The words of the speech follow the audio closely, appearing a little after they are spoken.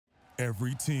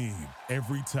Every team,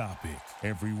 every topic,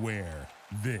 everywhere.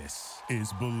 This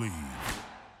is Believe.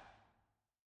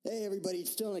 Hey everybody,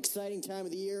 it's still an exciting time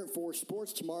of the year for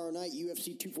sports. Tomorrow night,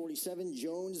 UFC 247,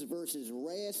 Jones versus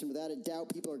Reyes, and without a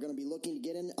doubt, people are going to be looking to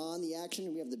get in on the action,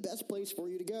 and we have the best place for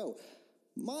you to go.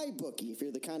 MyBookie, if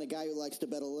you're the kind of guy who likes to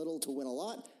bet a little to win a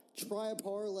lot, try a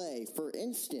parlay. For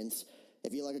instance,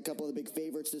 if you like a couple of the big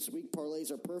favorites this week, parlays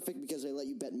are perfect because they let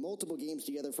you bet multiple games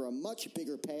together for a much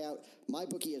bigger payout.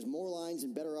 MyBookie has more lines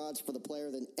and better odds for the player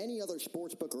than any other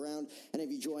sports book around. And if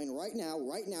you join right now,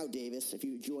 Davis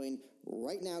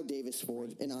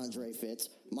Ford and Andre Fitz,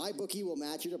 MyBookie will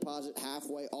match your deposit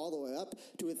halfway all the way up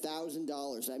to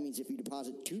 $1,000. That means if you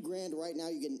deposit $2,000 right now,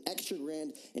 you get an extra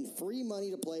 $1,000 in free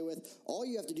money to play with. All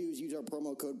you have to do is use our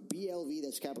promo code BLV,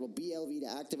 that's capital BLV,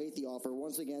 to activate the offer.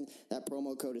 Once again, that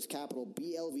promo code is capital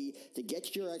BLV to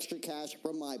get your extra cash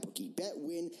from MyBookie. Bet,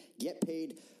 win, get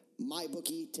paid.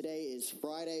 MyBookie. Today is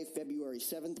Friday, February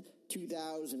 7th,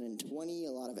 2020. A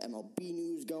lot of MLB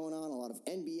news going on, a lot of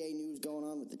NBA news going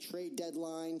on with the trade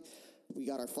deadline. We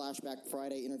got our Flashback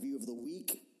Friday interview of the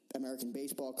week. American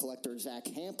baseball collector Zack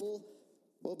Hample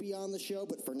will be on the show,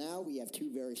 but for now, we have two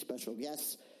very special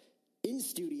guests in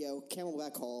studio.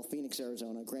 Camelback Hall, Phoenix,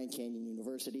 Arizona, Grand Canyon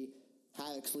University.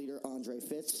 Havoc's leader, Andre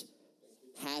Fitz.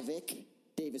 Havoc,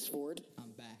 Davis Ford.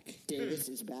 I'm back. Davis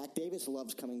is back. Davis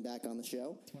loves coming back on the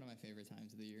show. It's one of my favorite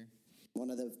times of the year. One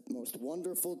of the most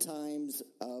wonderful times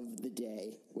of the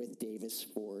day with Davis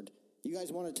Ford. You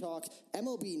guys want to talk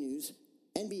MLB news,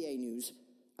 NBA news.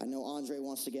 I know Andre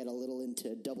wants to get a little into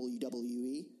WWE. Oh,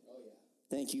 yeah.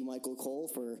 Thank you, Michael Cole,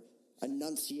 for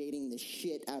enunciating the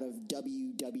shit out of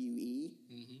WWE.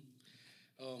 Mm-hmm.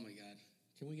 Oh, my God.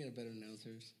 Can we get a better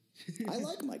announcers? I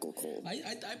like Michael Cole.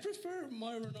 I prefer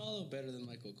Mauro Ronaldo better than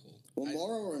Michael Cole. Well,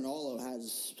 Mauro Ronaldo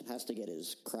has to get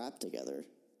his crap together,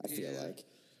 I feel like.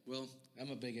 Well,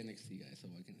 I'm a big NXT guy, so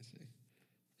what can I say?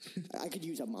 I could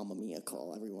use a Mamma Mia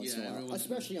call every once in a while,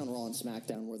 especially on Raw and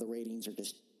SmackDown where the ratings are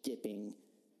just dipping.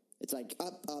 It's like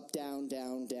up, up, down,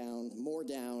 down, down, more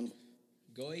down.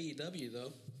 Go AEW,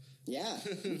 though. Yeah,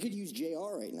 we could use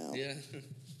JR right now. Yeah.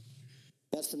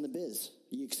 Best in the biz.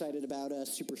 Are you excited about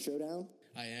Super Showdown?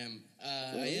 I am.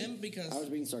 Really? I am because... I was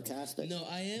being sarcastic. No,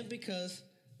 I am because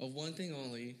of one thing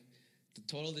only, the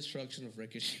total destruction of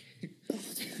Ricochet.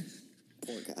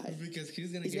 Poor guy. Because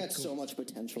he's got so much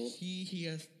potential. He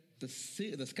has... The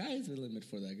sky is the limit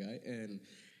for that guy, and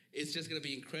it's just going to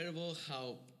be incredible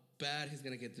how bad he's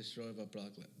going to get destroyed by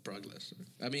Brock Lesnar.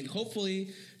 I mean,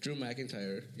 hopefully Drew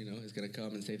McIntyre, is going to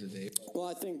come and save the day. Well,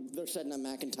 I think they're setting up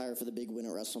McIntyre for the big win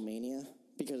at WrestleMania.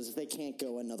 Because they can't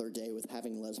go another day with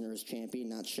having Lesnar as champion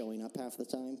not showing up half the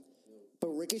time. But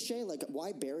Ricochet,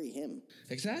 why bury him?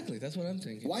 Exactly, that's what I'm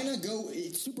thinking. Why not go?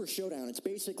 It's Super Showdown. It's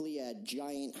basically a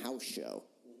giant house show.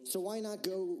 So why not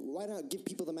give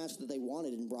people the match that they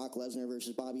wanted in Brock Lesnar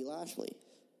versus Bobby Lashley?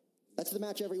 That's the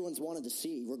match everyone's wanted to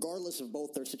see, regardless of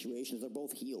both their situations. They're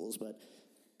both heels, but...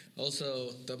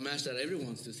 Also, the match that everyone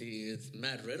wants to see is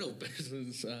Matt Riddle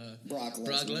versus Brock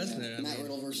Lesnar. Matt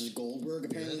Riddle versus Goldberg.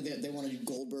 Apparently, they want to do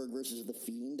Goldberg versus The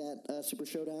Fiend at Super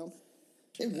Showdown.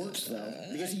 It works, though,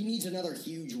 because he needs another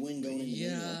huge win going into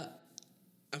Yeah.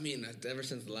 I mean, ever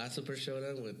since the last Super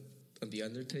Showdown with The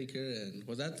Undertaker, and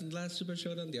was that the last Super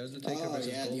Showdown? The Undertaker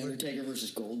versus Goldberg? The Undertaker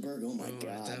versus Goldberg. Oh, my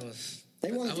God. That was...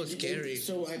 That was scary.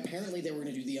 So apparently they were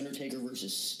going to do The Undertaker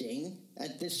versus Sting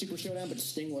at this Super Showdown, but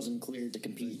Sting wasn't cleared to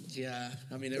compete. Yeah,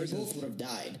 I mean, they both would have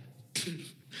died.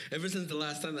 Ever since the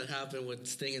last time that happened with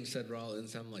Sting and Seth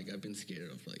Rollins, I've been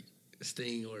scared of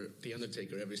Sting or The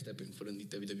Undertaker ever stepping foot in the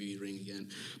WWE ring again.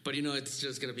 But it's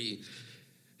just going to be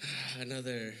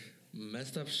another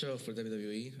messed up show for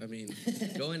WWE. I mean,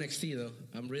 go NXT though.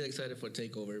 I'm really excited for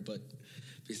TakeOver, but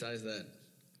besides that.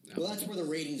 Well, that's where the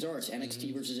ratings are. It's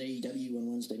NXT versus AEW on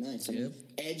Wednesday nights.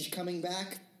 Edge coming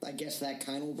back, I guess that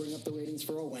kind of will bring up the ratings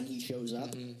for when he shows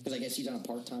up. Because I guess he's on a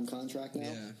part-time contract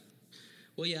now. Yeah.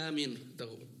 Well, yeah, I mean,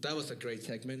 that was a great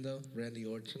segment, though. Randy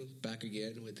Orton back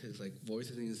again with his,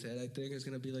 voices in his head, I think, is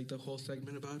going to be, the whole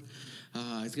segment about.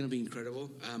 It's going to be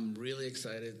incredible. I'm really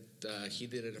excited. He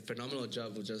did a phenomenal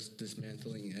job with just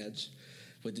dismantling Edge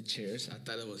with the chairs. I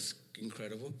thought it was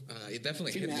incredible. It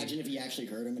definitely hit me. Can you imagine if he actually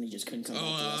heard him and he just couldn't come back?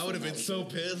 I would have been so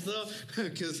pissed, though,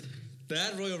 because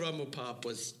that Royal Rumble pop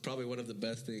was probably one of the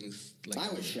best things. I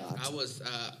was shocked.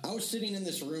 I was sitting in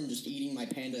this room just eating my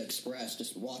Panda Express,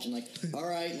 just watching all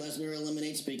right, Lesnar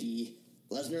eliminates Big E.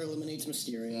 Lesnar eliminates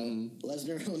Mysterio.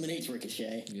 Lesnar eliminates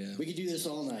Ricochet. Yeah. We could do this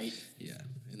all night. Yeah.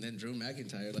 And then Drew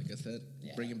McIntyre, like I said,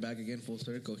 bring him back again full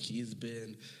circle. He's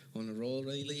been on a roll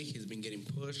lately. He's been getting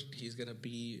pushed. He's going to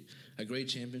be a great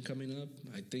champion coming up.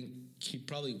 I think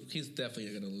he's definitely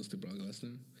going to lose to Brock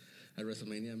Lesnar. at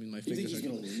WrestleMania. I mean, my You think fingers he's are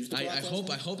going to lose to I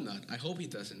Brock hope Lesnar? not. I hope he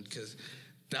doesn't, because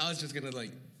that was just gonna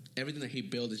everything that he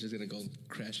built is just gonna go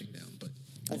crashing down. But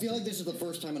I feel like this is the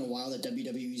first time in a while that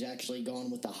WWE's actually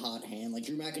gone with the hot hand. Like,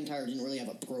 Drew McIntyre didn't really have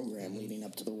a program leading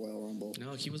up to the Royal Rumble.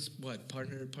 no, he was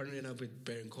partnering up with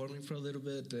Baron Corbin for a little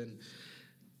bit, then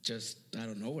just out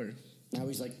of nowhere. Now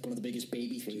he's like one of the biggest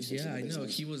baby faces. Yeah, in the I know.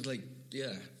 business. He was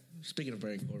Speaking of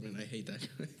Baron Corbin, I hate that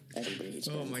guy. Everybody hates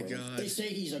Oh Baron my Corbin. God. They say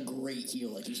he's a great heel,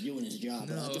 like he's doing his job.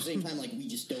 But No. at the same time, like we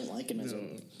just don't like him as No,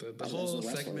 a the as whole a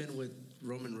wrestler. segment with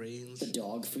Roman Reigns. The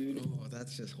dog food. Oh,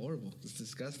 that's just horrible. It's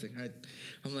disgusting.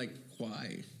 I'm like,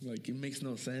 why? Like, it makes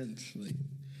no sense. Like,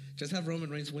 just have Roman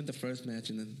Reigns win the first match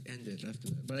and then end it after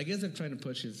that. But I guess they're trying to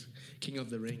push his King of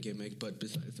the Ring gimmick. But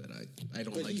besides that, I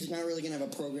don't But like he's it. not really going to have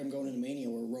a program going into Mania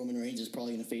where Roman Reigns is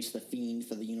probably going to face the Fiend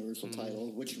for the Universal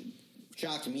title, which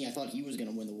shocked me. I thought he was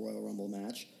going to win the Royal Rumble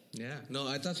match. Yeah, no,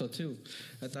 I thought so too.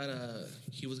 I thought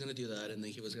he was gonna do that, and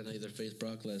then he was gonna either face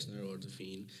Brock Lesnar or the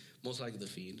Fiend. Most likely the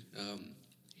Fiend.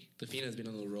 The Fiend has been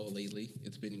on the roll lately.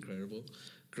 It's been incredible.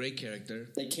 Great character.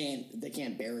 They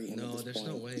can't bury him. No, at this there's point.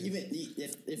 no way. Even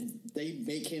if they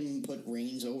make him put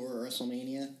Reigns over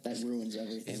WrestleMania, that ruins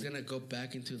everything. He's gonna go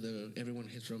back into the everyone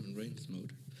hits Roman Reigns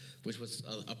mode, which was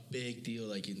a big deal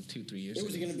like in 2-3 years. It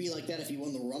was ago. going to be like that if he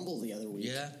won the Rumble the other week.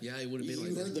 Yeah, it would have been You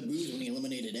like heard that. the boos when he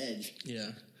eliminated Edge.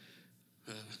 Yeah.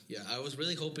 I was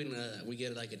really hoping we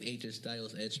get like an AJ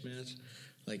Styles Edge match.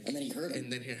 Like, And then he hurt him.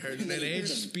 And then he hurt him. And then And then he hurt Edge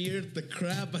him. speared the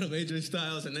crap out of AJ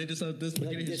Styles, and they just saw this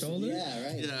Like his this- shoulder. yeah,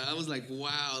 right. Yeah, I was like,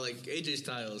 wow, like AJ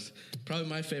Styles, probably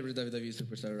my favorite WWE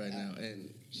superstar right now,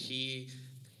 and he.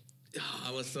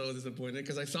 I was so disappointed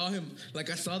because I saw him, I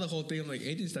saw the whole thing. I'm like,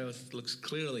 AJ Styles looks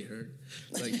clearly hurt,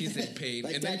 like he's in pain.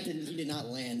 Like and that then, he did not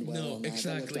land well. no, on that.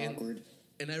 exactly. That looked awkward.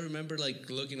 And I remember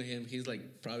looking at him. He's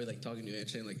probably talking to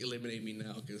Edge saying eliminate me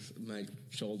now because my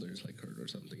shoulders hurt or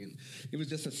something. And it was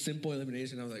just a simple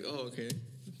elimination. I was like, oh, okay,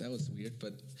 that was weird,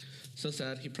 but so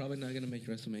sad. He probably not gonna make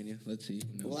WrestleMania. Let's see.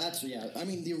 Who knows? Well, I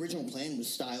mean, the original plan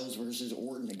was Styles versus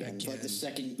Orton again for like the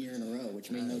second year in a row,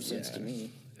 which made no sense to me.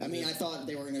 I mean, I thought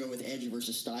they were going to go with Edge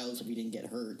versus Styles if he didn't get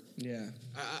hurt. Yeah,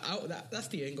 that's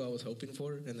the angle I was hoping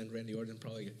for, and then Randy Orton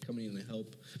probably coming in to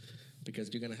help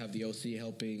because you're gonna have the OC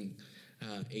helping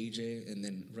AJ, and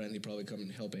then Randy probably coming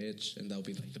to help Edge, and that'll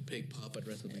be the big pop at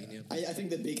WrestleMania. I think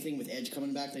the big thing with Edge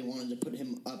coming back, they wanted to put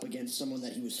him up against someone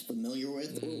that he was familiar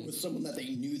with, or with someone that they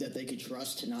knew that they could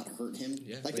trust to not hurt him.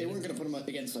 Yeah, they weren't going to put him up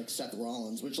against Seth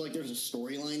Rollins, which there's a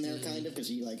storyline there kind of because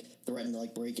he threatened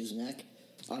to break his neck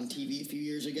on TV a few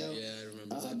years ago. Yeah, I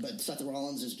remember that. But Seth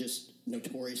Rollins is just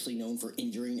notoriously known for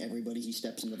injuring everybody he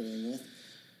steps into the ring with.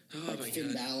 Oh my Finn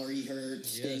God. Balor he hurt,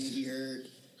 Sting Yes. he hurt.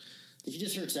 He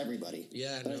just hurts everybody.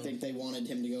 Yeah, but I no. think they wanted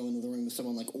him to go into the ring with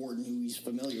someone like Orton, who he's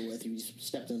familiar with, who he's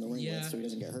stepped in the ring with, so he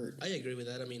doesn't get hurt. I agree with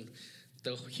that. I mean,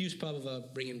 the huge pop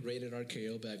of bringing Rated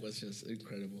RKO back was just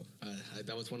incredible.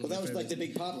 That was one of Well, my that was favorites. the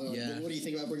big pop. Yeah. What do you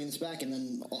think about bringing this back? And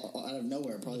then out of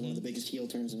nowhere, probably one of the biggest heel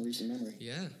turns in recent memory.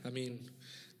 Yeah, I mean,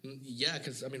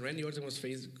 because Randy Orton was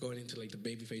going into the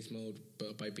babyface mode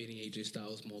by beating AJ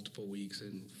Styles multiple weeks,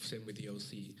 and same with the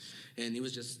OC, and it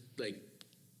was just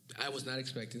I was not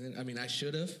expecting it. I mean, I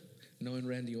should have, knowing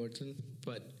Randy Orton,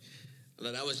 but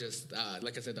that was just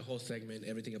like I said, the whole segment,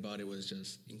 everything about it was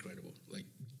just incredible.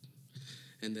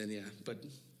 And then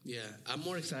I'm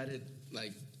more excited.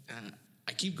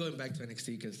 I keep going back to NXT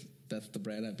because that's the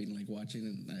brand I've been watching,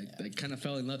 and I kind of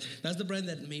fell in love. That's the brand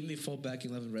that made me fall back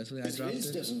in love with wrestling. Because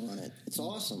Vince doesn't run it. It's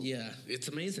awesome. Yeah, it's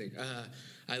amazing.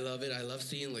 I love it. I love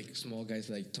seeing small guys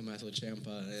like Tommaso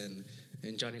Ciampa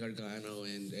and Johnny Gargano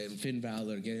and Finn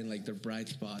Balor getting their bright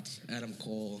spots. Adam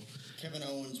Cole. Kevin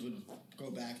Owens would go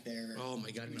back there. Oh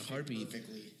my God, in a heartbeat.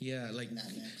 Perfectly. Yeah, in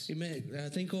that mix. it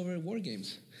made think over War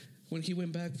Games. When he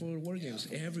went back for War Games,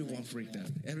 everyone freaked out.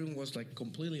 Everyone was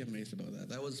completely amazed about that.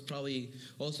 That was probably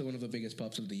also one of the biggest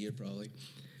pops of the year, probably.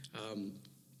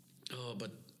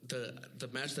 But the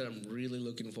match that I'm really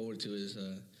looking forward to is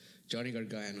Johnny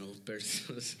Gargano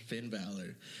versus Finn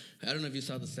Balor. I don't know if you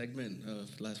saw the segment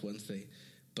of last Wednesday,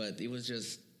 but it was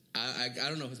just I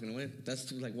don't know who's gonna win.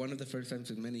 That's one of the first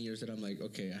times in many years that I'm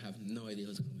okay, I have no idea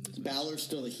who's gonna win this match. Balor's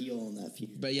still the heel in that feud.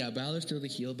 But yeah, Balor's still the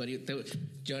heel, but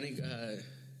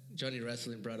Johnny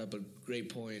Wrestling brought up a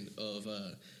great point of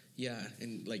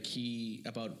and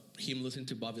about him losing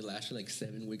to Bobby Lashley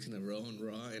 7 weeks in a row on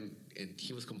Raw, and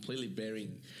he was completely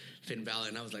burying Finn Balor,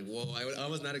 and I was like, whoa, I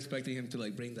was not expecting him to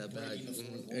bring that back. Breaking the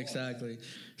fourth wall. Exactly.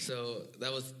 So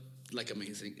that was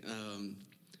amazing.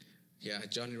 Yeah,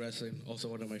 Johnny Wrestling, also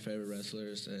one of my favorite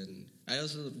wrestlers, and I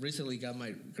also recently got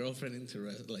my girlfriend into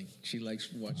like she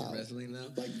likes watching wrestling now.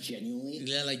 Like genuinely?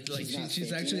 Yeah, like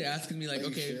she's actually asking me like,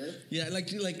 okay, sure? yeah, like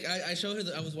I showed her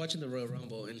that I was watching the Royal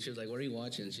Rumble, and she was like, "What are you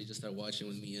watching?" And she just started watching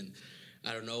with me, and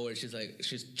I don't know where she's like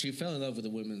she fell in love with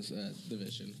the women's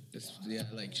division. Yeah,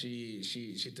 like she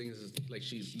thinks like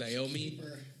she's Naomi.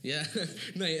 Super. Yeah,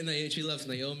 she loves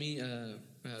Naomi,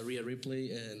 Rhea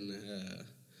Ripley, and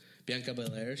Bianca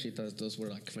Belair. She thought those were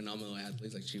like phenomenal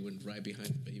athletes. Like she went right behind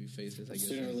the baby faces. I guess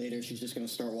sooner or later she's just gonna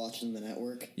start watching the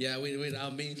network. Yeah,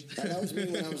 without me. That was me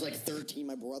when I was like 13.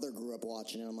 My brother grew up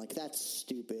watching it. I'm like, that's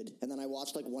stupid. And then I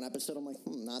watched like one episode. I'm like,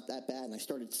 not that bad. And I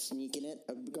started sneaking it.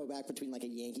 I would go back between like a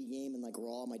Yankee game and like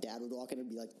Raw. My dad would walk in and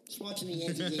be like, just watching the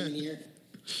Yankee game in here.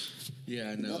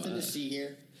 Yeah, no. Nothing to see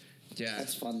here. Yeah,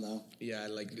 that's fun though. Yeah,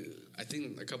 like I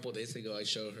think a couple of days ago I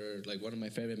showed her like one of my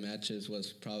favorite matches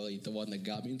was probably the one that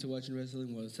got me into watching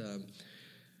wrestling was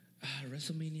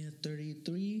WrestleMania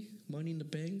 33, Money in the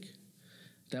Bank.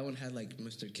 That one had like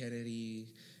Mr. Kennedy,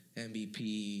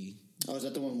 MVP. Oh, is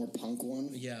that the one where Punk won?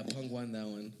 Yeah, Punk won that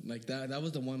one. Like that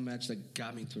was the one match that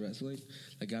got me into wrestling.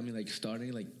 Like got me like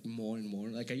starting like more and more.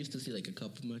 Like I used to see like a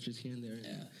couple matches here and there.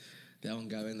 Yeah, and that one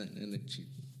got me, and then she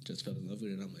just fell in love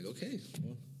with it. And I'm like, okay,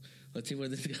 well, let's see where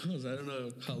this goes. I don't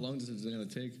know how long this is going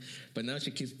to take. But now she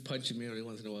keeps punching me every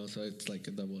once in a while, so it's like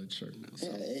a double-edged sword now. So.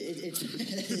 Yeah,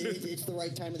 it's the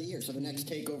right time of the year. So the next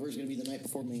TakeOver is going to be the night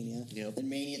before Mania. Yep. Then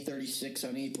Mania 36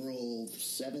 on April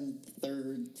 7th,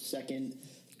 3rd, 2nd.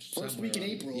 First week in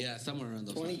April. Yeah, somewhere around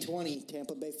those 2020, times.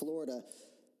 Tampa Bay, Florida.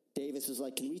 Davis is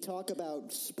like, can we talk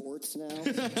about sports now? I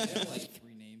have like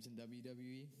 3 names in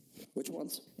WWE. Which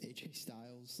ones? AJ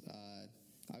Styles,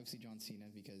 obviously John Cena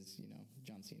because,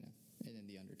 John Cena, and then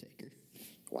The Undertaker.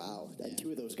 Wow,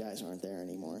 2 of those guys aren't there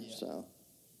anymore, so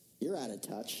you're out of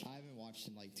touch. I haven't watched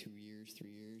in like 2 years, 3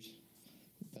 years,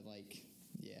 but like,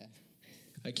 yeah.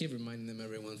 I keep reminding them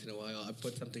every once in a while. I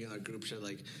put something in our group chat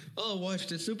like, oh, watch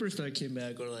the superstar came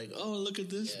back, or like, oh, look at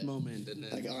this moment. And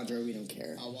then, like, Andre, we don't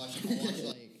care. I'll watch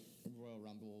like Royal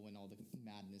Rumble when all the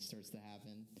madness starts to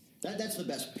happen. That's the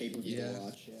best pay-per-view to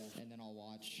watch. Yeah. And then I'll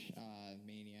watch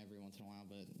Mania every once in a while,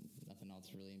 but nothing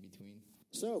else really in between.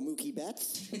 So, Mookie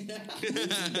Betts.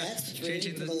 Mookie Betts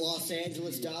traded to the Los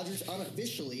Angeles Dodgers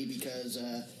unofficially because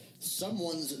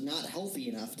someone's not healthy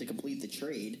enough to complete the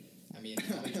trade. I mean,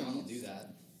 Tom will do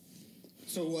that.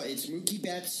 So it's Mookie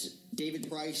Betts, David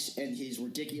Price, and his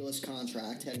ridiculous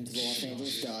contract heading to the Los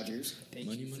Angeles Dodgers.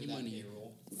 Money.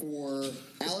 For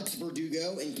Alex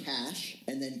Verdugo and cash,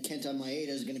 and then Kenta Maeda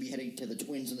is going to be heading to the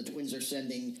Twins, and the Twins are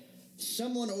sending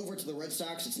someone over to the Red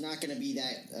Sox. It's not going to be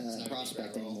that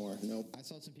prospect anymore. Nope. I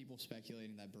saw some people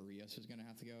speculating that Barrios was going to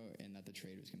have to go and that the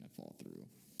trade was going to fall through.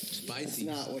 Spicy.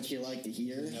 That's not what you like to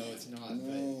hear. No, it's not.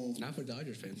 No. Not for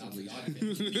Dodgers fans, at least.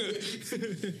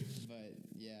 But,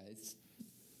 yeah, it's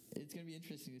going to be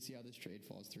interesting to see how this trade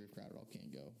falls through if Crowder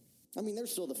can't go. I mean, they're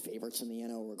still the favorites in the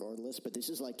NL regardless, but this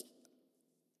is like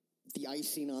the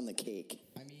icing on the cake.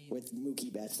 I mean, with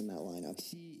Mookie Betts in that lineup.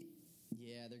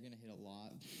 Yeah, they're going to hit a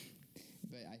lot,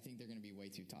 but I think they're going to be way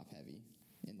too top-heavy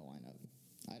in the lineup.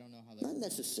 I don't know how they're... Not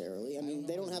necessarily. I mean,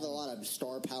 they don't have a lot of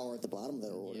star power at the bottom of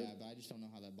their order. Yeah, but I just don't know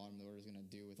how that bottom of the order is going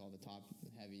to do with all the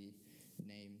top-heavy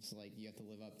names. Like, you have to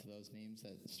live up to those names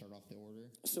that start off the order.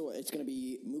 So it's going to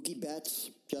be Mookie Betts,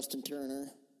 Justin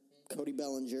Turner, Cody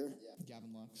Bellinger.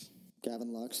 Gavin Lux.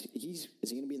 Is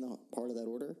he going to be in the part of that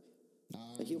order?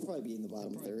 He'll probably be in the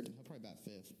bottom third. He'll probably bat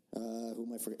 5th. Who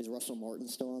am I forgetting? Is Russell Martin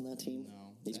still on that team?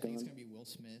 No. He's gone? It's going to be Will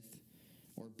Smith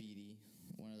or Beatty,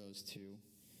 one of those two.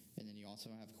 And then you also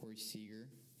have Corey Seager.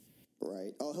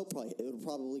 Right. Oh, it'll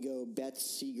probably go Betts,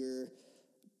 Seager,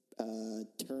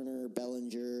 Turner,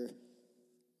 Bellinger,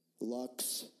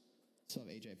 Lux. Still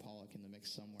have AJ Pollock in the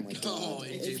mix somewhere. AJ Pollock.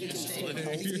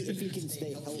 If he can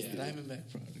stay healthy.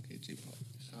 Diamondback product, AJ Pollock.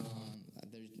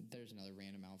 There's another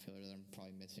random outfielder that I'm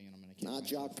probably missing, and I'm going to Not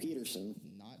Jock Peterson.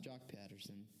 Not Jock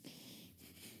Patterson.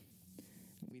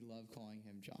 We love calling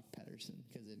him Jock Patterson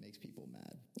because it makes people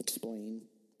mad. Explain.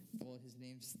 Well, his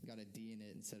name's got a D in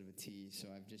it instead of a T, so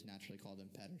I've just naturally called him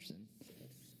Patterson.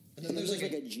 And then there's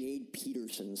like a Jade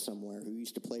Peterson somewhere who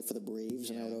used to play for the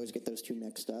Braves, and I would always get those two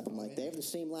mixed up. I'm like, they have the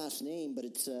same last name, but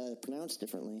it's pronounced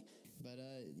differently. But,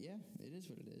 yeah, it is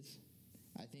what it is.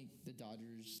 I think the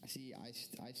Dodgers... See,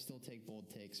 I still take bold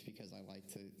takes because I like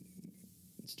to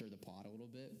stir the pot a little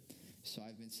bit. So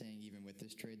I've been saying even with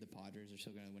this trade, the Padres are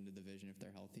still going to win the division if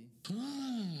they're healthy.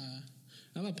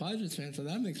 I'm a Padres fan, so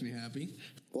that makes me happy.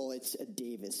 Well, it's a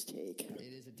Davis take.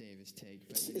 It is a Davis take.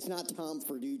 But it's not Tom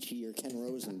Ferducci or Ken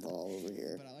Rosenthal over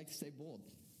here. But I like to stay bold.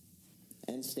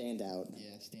 And stand out.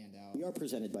 Yeah, stand out. We are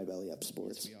presented by Belly Up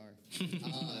Sports. Yes, we are.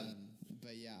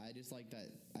 But yeah, I just like that.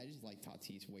 I just like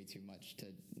Tatis way too much to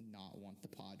not want the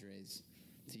Padres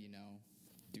to,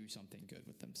 do something good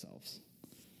with themselves.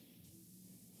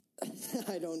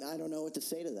 I don't know what to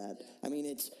say to that. I mean,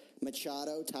 it's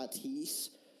Machado, Tatis,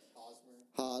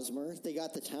 Hosmer. They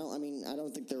got the talent. I mean, I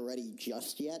don't think they're ready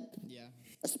just yet. Yeah.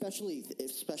 Especially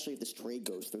if this trade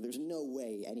goes through. There's no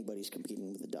way anybody's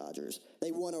competing with the Dodgers.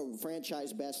 They won a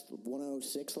franchise best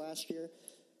 106 last year.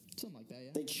 Something like that,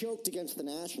 yeah. They choked against the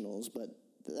Nationals, but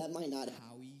that might not.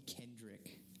 Howie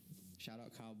Kendrick. Shout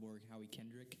out Kyle Borg, Howie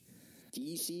Kendrick.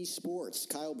 DC Sports,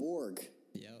 Kyle Borg.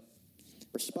 Yep.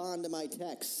 Respond to my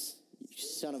texts, you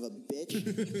son of a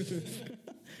bitch.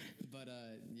 But,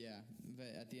 yeah.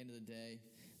 But at the end of the day,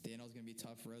 the NL's going to be a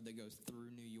tough road that goes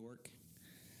through New York.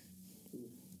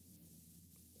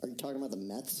 Are you talking about the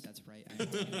Mets? That's right. I'm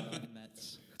talking about the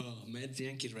Mets. Oh,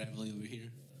 Mets-Yankees rivalry over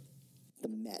here. The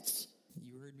Mets.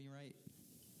 You heard me right.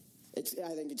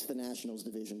 I think it's the Nationals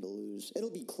division to lose.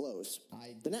 It'll be close.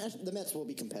 The Mets will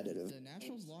be competitive. The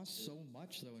Nationals lost so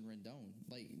much, though, in Rendon.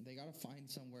 Like, they got to find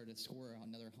somewhere to score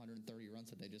another 130 runs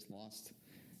that they just lost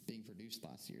being produced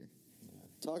last year.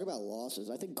 Talk about losses.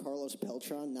 I think Carlos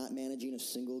Beltran not managing a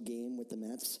single game with the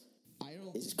Mets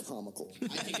is comical. I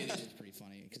think it is pretty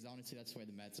funny, because honestly, that's the way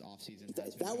the Mets offseason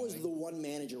has been That was going. the one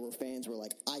manager where fans were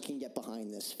like, I can get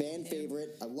behind this. Fan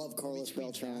favorite. I love Carlos Between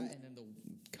Beltran. that and then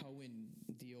the Cohen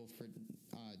deal for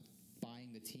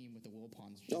buying the team with the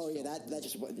Wilpons.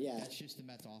 That's just the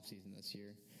Mets offseason this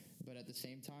year. But at the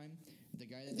same time, the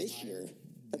guy that this year,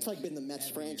 that's like been the Mets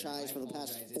franchise for the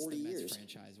past 40 years. Mets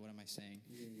franchise. What am I saying?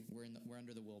 We're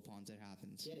under the Wilpons. It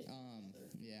happens.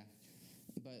 Yeah.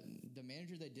 But the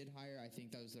manager they did hire, I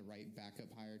think that was the right backup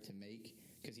hire to make,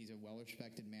 because he's a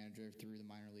well-respected manager through the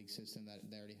minor league system that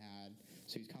they already had.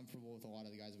 So he's comfortable with a lot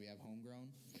of the guys we have homegrown.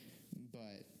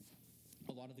 But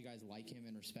a lot of the guys like him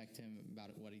and respect him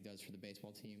about what he does for the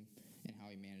baseball team and how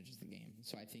he manages the game.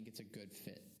 So I think it's a good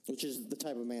fit. Which is the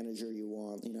type of manager you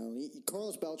want.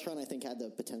 Carlos Beltran, I think, had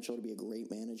the potential to be a great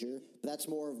manager. But that's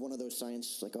more of one of those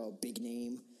signs, like, big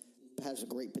name, has a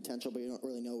great potential, but you don't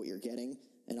really know what you're getting.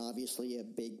 And obviously a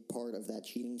big part of that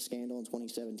cheating scandal in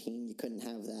 2017, you couldn't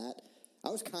have that. I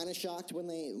was kind of shocked when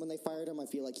they fired him. I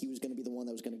feel like he was going to be the one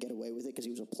that was going to get away with it because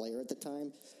he was a player at the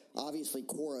time. Obviously,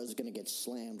 Cora is going to get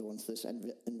slammed once this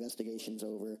investigation's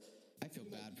over. I feel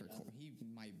bad for Cora. He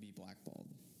might be blackballed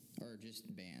or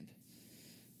just banned.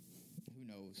 Who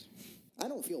knows? I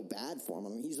don't feel bad for him. I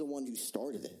mean, he's the one who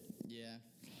started it. Yeah.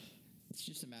 It's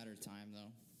just a matter of time,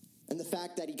 though. And the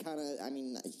fact that he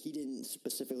didn't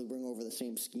specifically bring over the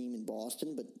same scheme in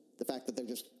Boston, but the fact that they're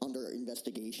just under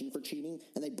investigation for cheating,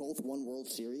 and they both won World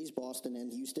Series, Boston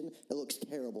and Houston, it looks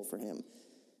terrible for him.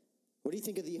 What do you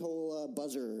think of the whole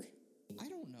buzzer? I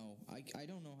don't know. I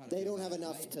don't know how to... They don't have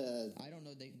enough to... I don't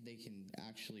know they can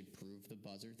actually prove the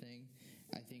buzzer thing.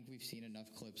 I think we've seen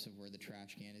enough clips of where the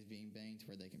trash can is being banged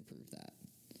where they can prove that.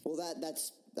 Well,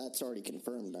 that's already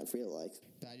confirmed, I feel like.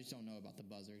 But I just don't know about the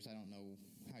buzzers. I don't know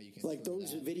how you can... Like,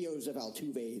 those videos of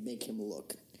Altuve make him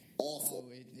look awful.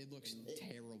 Oh, it looks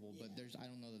terrible, but I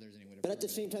don't know that there's any way to But prove at the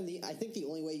same it. time, I think the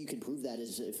only way you can prove that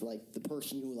is if, like, the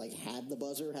person who, like, had the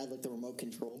buzzer had, like, the remote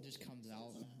control. It just comes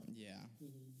out, yeah.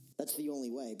 That's the only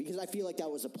way. Because I feel like that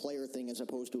was a player thing as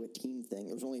opposed to a team thing.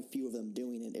 There was only a few of them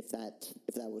doing it if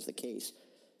that was the case.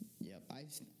 Yep. I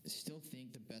still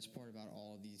think the best part about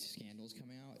all of these scandals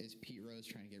coming out is Pete Rose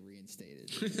trying to get reinstated.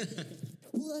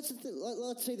 Well, that's the thing.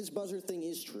 Let's say this buzzer thing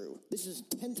is true. This is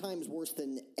 10 times worse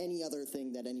than any other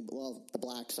thing that the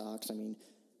Black Sox,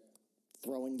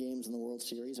 throwing games in the World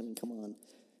Series. Come on.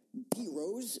 Pete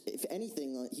Rose, if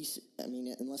anything,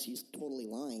 unless he's totally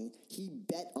lying, he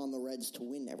bet on the Reds to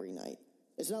win every night.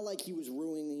 It's not like he was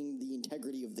ruining the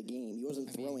integrity of the game. He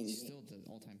wasn't throwing. He's still the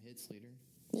all-time hits leader.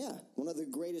 Yeah, one of the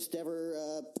greatest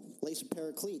ever lace of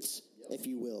paracletes, if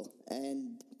you will.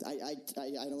 And I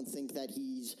don't think that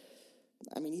he's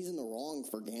in the wrong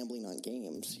for gambling on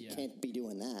games. Yeah. Can't be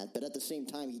doing that. But at the same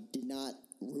time, he did not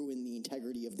ruin the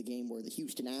integrity of the game where the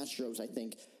Houston Astros, I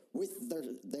think, with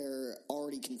their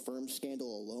already confirmed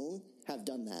scandal alone, have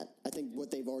done that. I think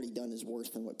what they've already done is worse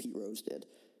than what Pete Rose did.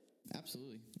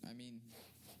 Absolutely.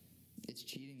 It's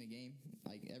cheating the game.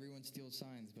 Like, everyone steals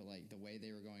signs, but, like, the way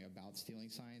they were going about stealing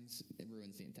signs, it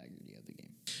ruins the integrity of the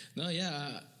game. No,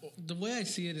 yeah. The way I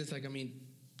see it is,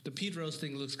 the Pete Rose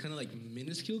thing looks kind of,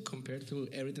 minuscule compared to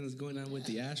everything that's going on with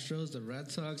the Astros, the Red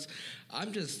Sox.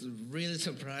 I'm just really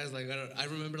surprised. I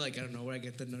remember, I don't know where I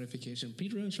get the notification.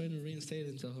 Pete Rose trying to reinstate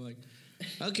himself. I'm like,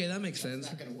 okay, that makes sense.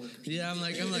 That's not gonna work. Yeah, I'm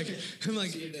like,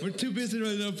 we're too busy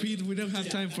right now, Pete. We don't have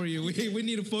time for you. We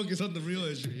need to focus on the real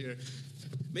issue here.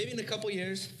 Maybe in a couple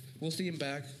years, we'll see him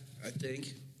back, I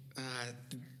think.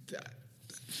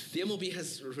 The MLB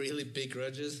has really big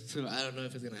grudges, so I don't know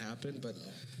if it's going to happen, but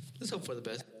let's hope for the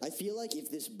best. I feel like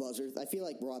I feel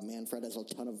like Rob Manfred has a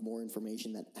ton of more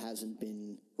information that hasn't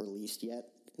been released yet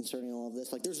concerning all of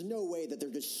this. Like, there's no way that they're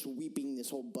just sweeping this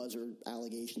whole buzzer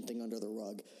allegation thing under the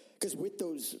rug. Because with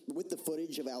the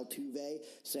footage of Altuve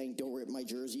saying, "Don't rip my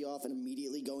jersey off," and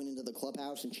immediately going into the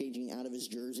clubhouse and changing out of his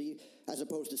jersey, as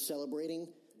opposed to celebrating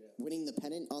winning the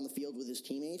pennant on the field with his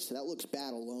teammates, so that looks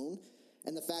bad alone.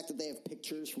 And the fact that they have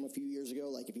pictures from a few years ago,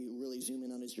 like if you really zoom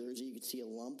in on his jersey, you could see a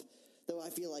lump. Though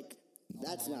I feel like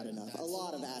that's not enough. A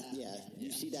lot of that,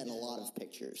 you see that in a lot of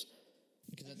pictures.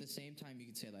 Because at the same time, you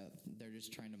could say that they're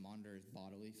just trying to monitor his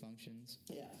bodily functions.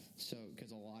 Yeah. So,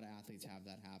 because a lot of athletes have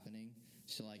that happening.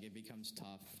 So, like, it becomes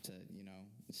tough to,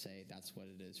 say that's what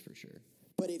it is for sure.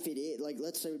 But if it is, like,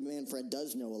 let's say Manfred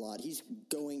does know a lot, he's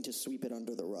going to sweep it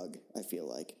under the rug, I feel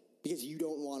like. Because you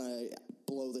don't want to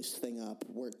blow this thing up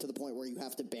to the point where you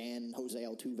have to ban Jose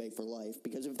Altuve for life.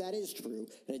 Because if that is true,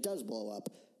 and it does blow up,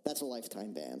 that's a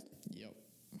lifetime ban. Yep.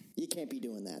 You can't be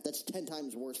doing that. That's 10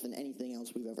 times worse than anything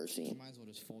else we've ever seen. You might as well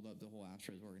just fold up the whole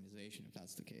Astros organization if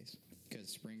that's the case. Because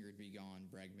Springer would be gone,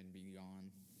 Bregman would be gone.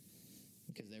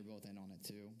 Because they're both in on it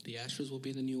too. The Astros will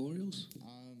be the new Orioles?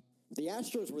 The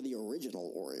Astros were the original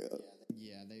Orioles.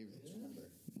 Yeah,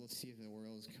 let's see if the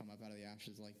Orioles come up out of the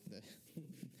ashes like the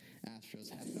Astros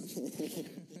have.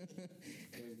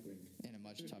 In a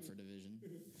much tougher division.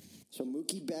 So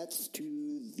Mookie bets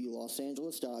to the Los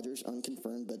Angeles Dodgers,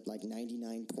 unconfirmed, but like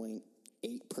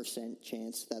 99.8%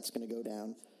 chance that's going to go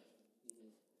down.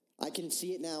 I can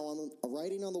see it now on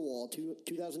writing on the wall.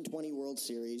 2020 World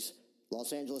Series,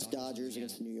 Los Angeles Dodgers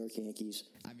against the New York Yankees.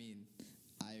 I mean,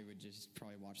 I would just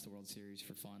probably watch the World Series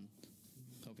for fun,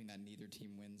 hoping that neither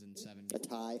team wins in 7 A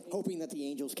tie. Hoping that the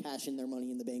Angels cash in their Money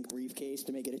in the Bank briefcase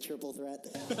to make it a triple threat.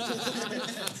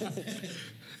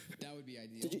 That would be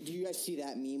ideal. Did you guys see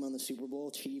that meme on the Super Bowl?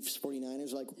 Chiefs,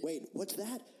 49ers, like, wait, what's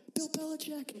that? Bill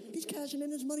Belichick. He's cashing in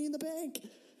his Money in the Bank.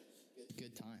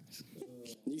 Good times.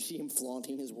 You see him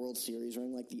flaunting his World Series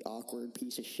ring like the awkward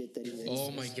piece of shit that he is.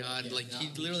 Oh, my God. Like, he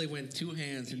literally went 2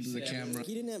 hands into the camera.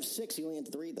 He didn't have 6. He only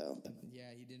had 3, though.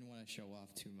 Yeah, he didn't want to show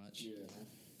off too much. He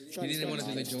didn't want to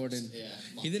do the Jordan. Yeah.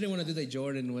 He didn't want to do the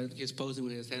Jordan with his posing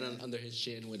with his hand under his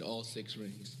chin with all 6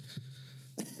 rings.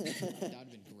 That would have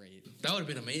been great. That would have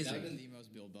been amazing. That would have been the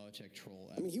most Bill Belichick troll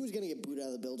ever. I mean, he was going to get booed out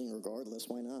of the building regardless.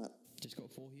 Why not? Just go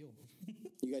full heel.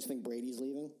 You guys think Brady's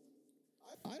leaving?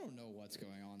 I don't know what's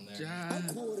going on there. How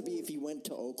cool would it be if he went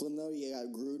to Oakland, though? You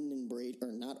got Gruden and Brady,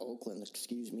 or not Oakland,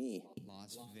 excuse me.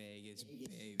 Las Vegas,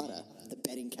 baby. The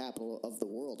betting capital of the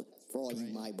world for all you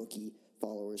MyBookie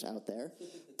followers out there.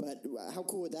 But how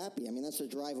cool would that be? I mean, that's a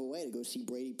drive away to go see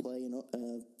Brady play in,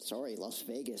 Las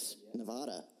Vegas,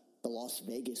 Nevada. The Las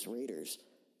Vegas Raiders.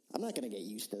 I'm not going to get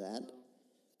used to that.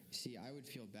 See, I would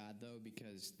feel bad, though,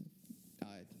 because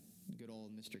good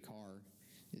old Mr. Carr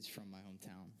is from my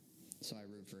hometown. So I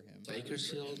root for him.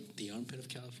 Bakersfield, the armpit of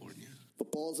California.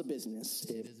 Football's a business.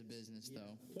 It is a business,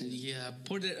 though. Yeah,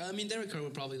 Derek Carr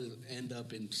would probably end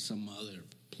up in some other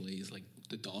place, like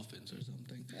the Dolphins or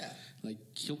something. Yeah, like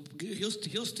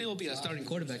he'll still be a starting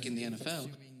quarterback in the NFL.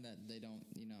 Assuming that they don't,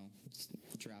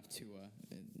 draft Tua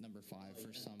at number 5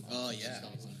 for some. Oh yeah,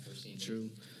 true.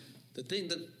 The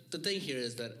thing here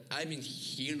is that I've been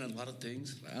hearing a lot of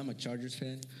things. I'm a Chargers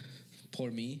fan. Poor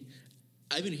me.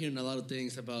 I've been hearing a lot of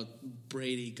things about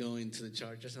Brady going to the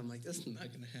Chargers. I'm like, that's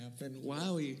not going to happen. Why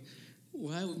are we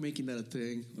making that a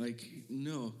thing? Like,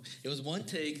 no. It was one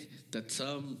take that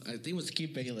I think it was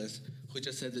Keith Bayless, who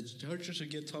just said the Chargers should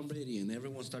get Tom Brady, and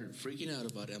everyone started freaking out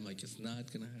about it. I'm like, it's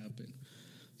not going to happen.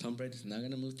 Tom Brady's not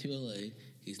going to move to L.A.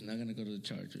 He's not going to go to the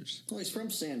Chargers. Well, he's from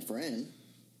San Fran.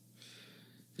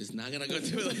 He's not going to go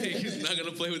to LA. He's not going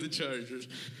to play with the Chargers.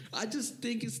 I just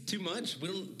think it's too much.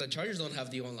 The Chargers don't have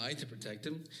the O-line to protect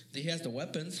him. He has the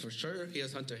weapons, for sure. He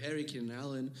has Hunter Henry, Keenan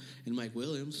Allen, and Mike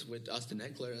Williams with Austin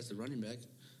Eckler as the running back.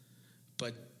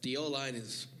 But the O-line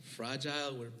is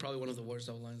fragile. We're probably one of the worst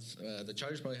O-lines. The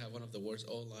Chargers probably have one of the worst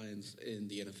O-lines in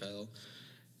the NFL.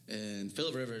 And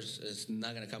Phillip Rivers is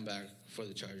not going to come back for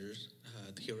the Chargers.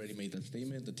 He already made that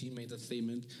statement. The team made that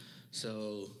statement.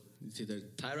 So it's either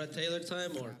Tyrod Taylor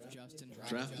time or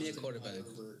draft me a quarterback.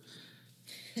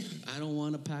 I don't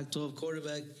want a Pac-12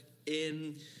 quarterback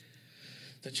in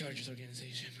the Chargers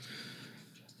organization.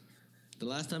 The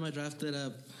last time we drafted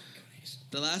a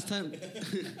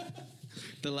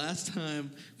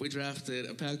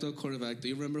Pac-12 quarterback, do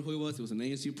you remember who it was? It was an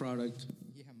ASU product.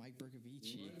 Yeah,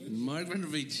 Mark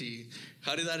Bernovicci.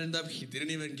 How did that end up? He didn't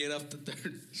even get off the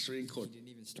third string court. He didn't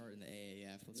even start in the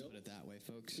AAF. Let's put it that way,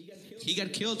 folks. He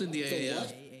got killed in the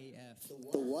AAF.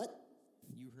 AAF. The what?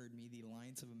 You heard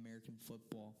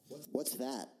football. What's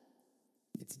that?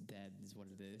 It's dead, is what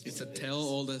it is. It's a tale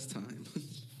old as time.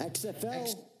 XFL.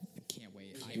 I can't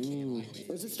wait. I can't wait.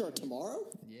 Does it start tomorrow?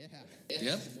 Yeah.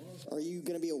 Yep. Are you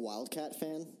going to be a Wildcat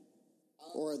fan?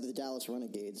 Or the Dallas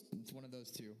Renegades? It's one of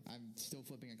those two. I'm still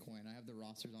flipping a coin. I have the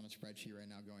rosters on a spreadsheet right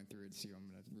now going through it to see who I'm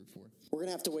going to root for. We're going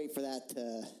to have to wait for that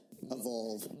to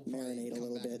evolve, marinate a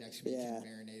little bit. Next week and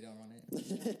marinate on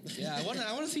it. Yeah, I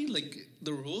want to see, like,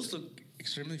 the rules look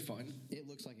extremely fun. It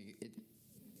looks like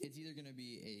it's either going to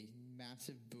be a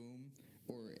massive boom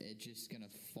or it's just going to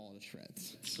fall to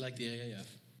shreds. It's like the AAF.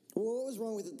 Well, what was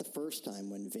wrong with it the first time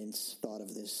when Vince thought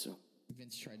of this?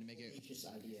 Vince tried to make it.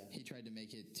 He tried to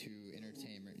make it to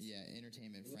entertainment. Yeah,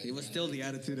 entertainment friendly. It was still the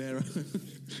Attitude Era.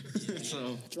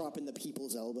 So Dropping the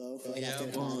people's elbow.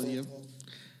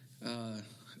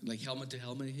 Like helmet to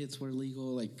helmet hits were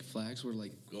legal. Like flags were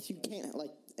like. So you can't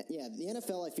the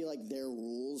NFL. I feel like their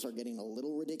rules are getting a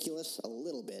little ridiculous, a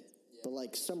little bit. Yeah. But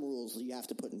like some rules you have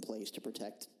to put in place to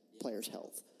protect players'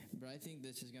 health. But I think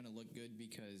this is going to look good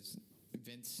because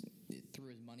Vince threw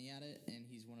his money at it, and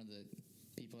he's one of the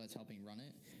people that's helping run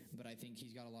it. But I think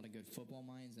he's got a lot of good football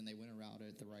minds, and they went around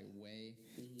it the right way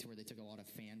to where they took a lot of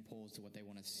fan polls to what they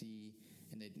want to see,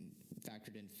 and they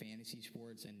factored in fantasy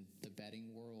sports and the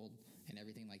betting world and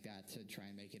everything like that to try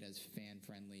and make it as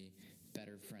fan-friendly,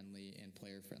 better-friendly, and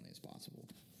player-friendly as possible.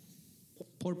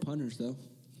 Poor punters, though.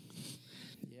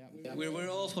 Yeah, we're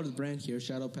all for the brand here.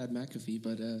 Shout out Pat McAfee,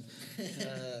 but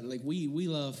like we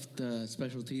love the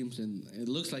special teams, and it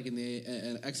looks like in the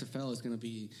XFL it's going to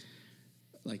be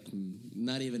like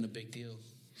not even a big deal.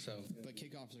 So, but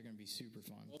kickoffs are going to be super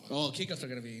fun. Oh, kickoffs are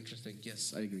going to be interesting.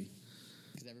 Yes, I agree.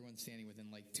 Because everyone's standing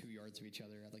within like 2 yards of each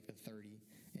other at like the 30,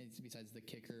 and it's besides the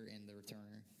kicker and the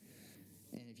returner.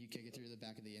 And if you kick it through the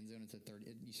back of the end zone, it's at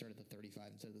 30. You start at the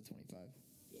 35 instead of the 25.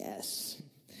 Yes,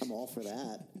 I'm all for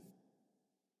that.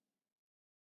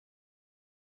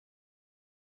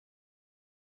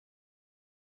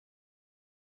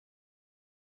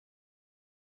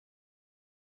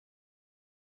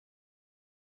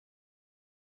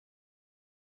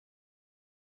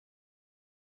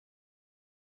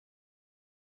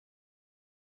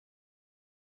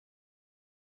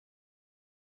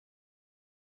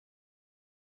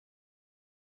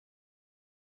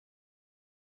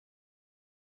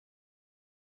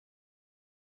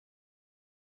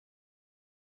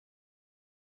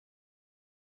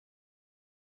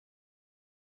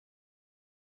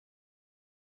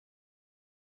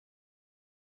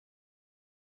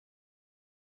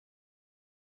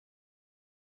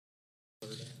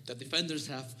 The defenders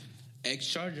have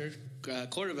ex-Charger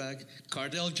quarterback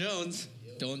Cardell Jones.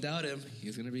 Don't doubt him.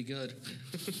 He's going to be good.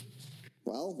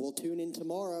 Well, we'll tune in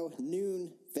tomorrow,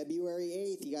 noon, February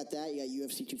 8th. You got that. You got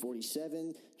UFC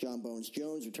 247. John Bones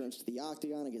Jones returns to the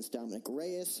octagon against Dominic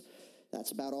Reyes.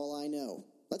 That's about all I know.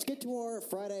 Let's get to our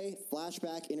Friday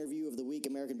flashback interview of the week.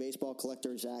 American baseball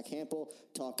collector Zack Hample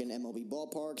talking MLB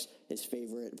ballparks, his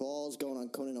favorite balls, going on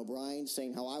Conan O'Brien,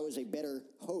 saying how I was a better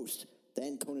host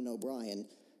than Conan O'Brien,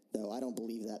 though I don't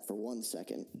believe that for 1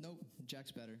 second. Nope,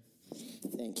 Jack's better.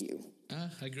 Thank you.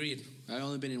 Agreed. I've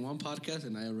only been in one podcast,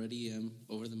 and I already am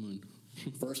over the moon.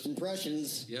 First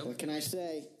impressions. Yep. What can I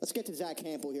say? Let's get to Zack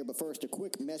Hample here, but first, a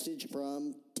quick message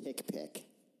from Tick Pick.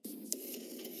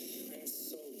 I'm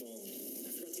so bummed.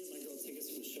 I forgot to get my girl tickets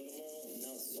for the show tomorrow, and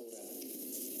now it's sold out.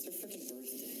 It's her freaking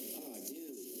birthday. Oh,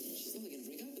 dude. She's only going to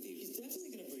break up with you. She's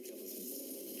definitely going to break up with me.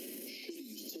 Should've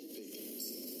used Tick Pick.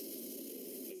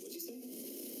 Wait, what'd you say?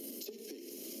 Tick Pick.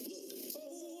 Look.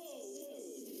 Oh, whoa.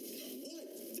 What?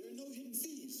 There are no hidden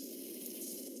fees.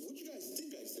 What'd you guys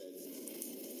think I said?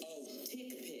 Oh,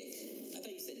 Tick Pick. I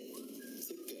thought you said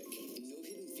Tick Pick. No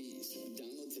hidden fees.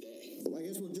 Download today. Well, I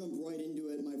guess we'll jump right into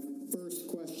it. My first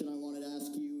question I wanted to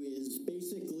ask you is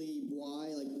basically why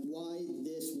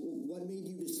this? What made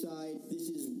you decide this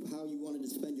is how you wanted to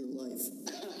spend your life?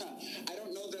 I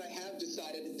don't know that I have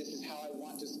decided that this is how I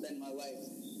want to spend my life,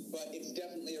 but it's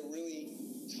definitely a really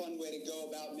fun way to go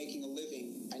about making a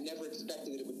living. I never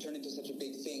expected that it would turn into such a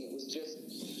big thing. It was just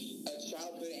a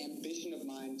childhood ambition of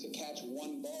mine to catch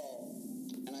one ball,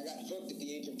 and I got hooked at the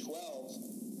age of 12,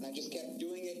 and I just kept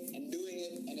doing it, and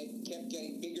it kept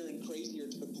getting bigger and crazier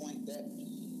to the point that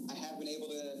I have been able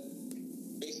to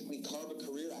basically carve a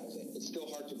career out of it. It's still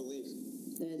hard to believe.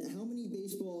 And how many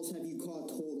baseballs have you caught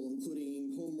total,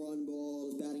 including home run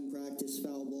balls, batting practice,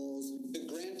 foul balls? The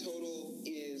grand total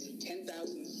is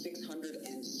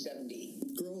 10,670.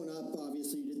 Growing up,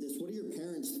 obviously, you did this. What do your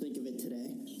parents think of it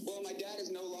today? Well, my dad is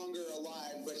no longer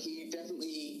alive, but he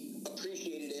definitely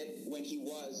appreciated it when he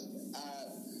was.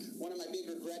 One of my big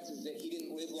regrets is that he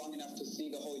didn't live long enough to see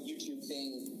the whole YouTube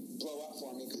thing blow up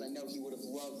for me, because I know he would have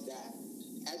loved that.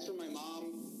 As for my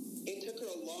mom, it took her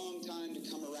a long time to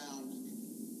come around,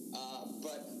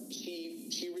 but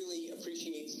she really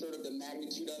appreciates sort of the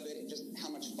magnitude of it and just how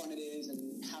much fun it is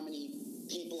and how many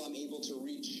people I'm able to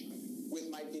reach with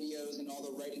my videos and all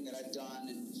the writing that I've done.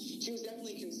 And she was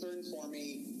definitely concerned for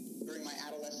me during my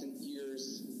adolescent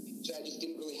years. I just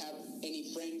didn't really have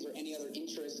any friends or any other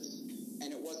interests,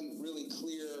 and it wasn't really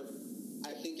clear,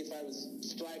 I think, if I was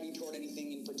striving toward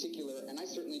anything in particular, and I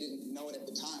certainly didn't know it at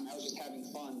the time. I was just having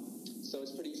fun. So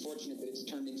it's pretty fortunate that it's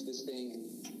turned into this thing. And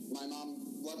my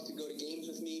mom loves to go to games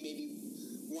with me, maybe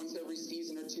once every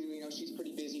season or two. You know, she's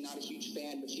pretty busy, not a huge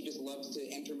fan, but she just loves to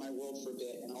enter my world for a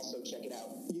bit and also check it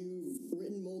out. You've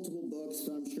written multiple books,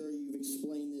 so I'm sure you've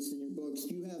explained this in your books.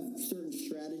 Do you have certain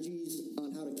strategies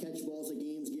on how to catch balls at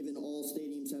games, given all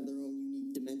stadiums have their own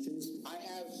unique dimensions? I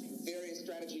have various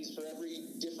strategies for every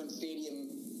different stadium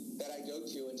that I go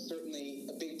to, and certainly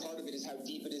a big part of it is how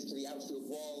deep it is to the outfield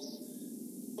walls,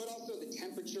 but also the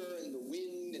temperature and the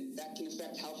wind, and that can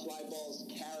affect how fly balls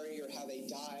carry or how they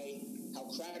die, how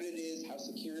crowded it is, how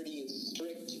security is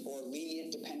strict or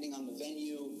lenient depending on the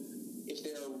venue, if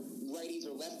they're righties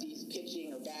or lefties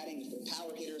pitching or batting, if they're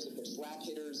power hitters, if they're slap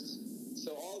hitters.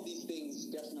 So all of these things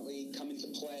definitely come into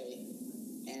play,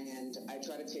 and I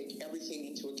try to take everything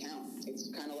into account. It's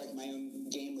kind of like my own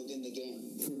game within the game.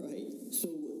 Right. So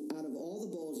out of all the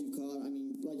balls you've caught, I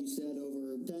mean, like you said,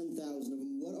 over 10,000 of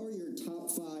them, what are your top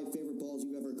 5 favorite balls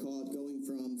you've ever caught, going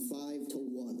from 5 to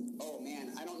 1? Oh,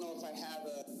 man, I don't know if I have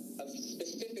a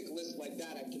specific list like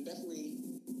that. I can definitely,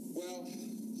 well,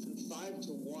 from 5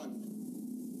 to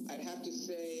 1, I'd have to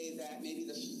say that maybe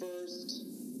the first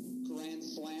Grand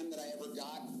Slam that I ever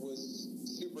got was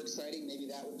super exciting. Maybe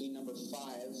that would be number 5.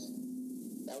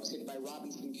 That was hit by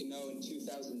Robinson Cano in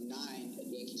 2009 at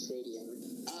Yankee Stadium.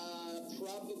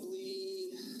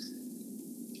 Probably,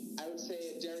 I would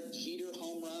say a Derek Jeter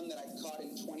home run that I caught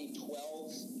in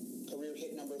 2012. Career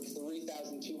hit number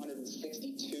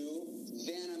 3,262.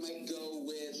 Then I might go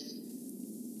with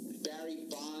Barry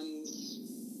Bonds,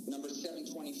 number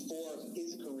 724 of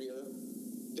his career.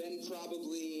 Then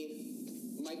probably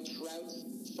Mike Trout's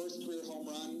first career home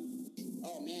run.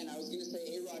 Oh man, I was going to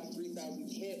say A-Rod's 3,000th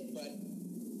hit, but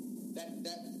that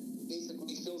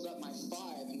basically fills up my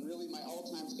 5. And really my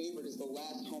all-time favorite is the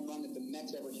last home run that the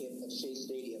Mets ever hit at Shea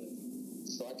Stadium.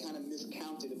 So I kind of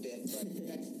miscounted a bit, but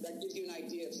that gives you an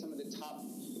idea of some of the top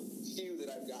few that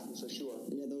I've gotten for sure.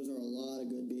 Yeah, those are a lot of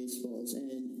good baseballs.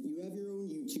 And you have your own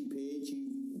YouTube page.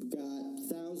 You've got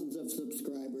thousands of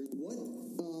subscribers. What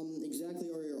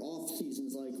exactly are your off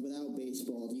seasons like without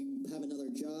baseball? Do you have another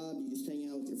job? Do you just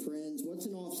hang out with your friends? What's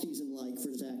an off season like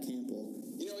for Zack Hample?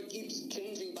 You know, it keeps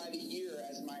changing by the year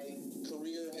as my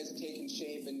career has taken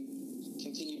shape and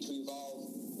continued to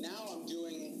evolve. Now I'm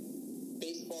doing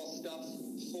baseball stuff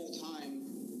full time,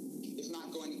 if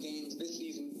not going to games. This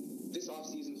off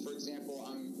season, for example,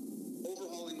 I'm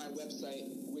overhauling my website,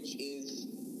 which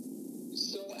is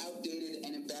so outdated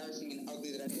and embarrassing and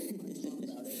ugly that I don't want to talk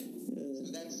about it.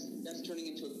 So that's turning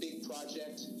into a big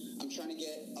project. I'm trying to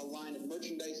get a line of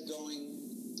merchandise going.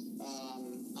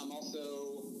 I'm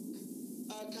also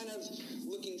kind of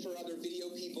looking for other video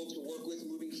people to work with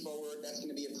moving forward. That's going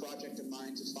to be a project of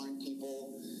mine, to find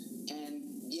people. And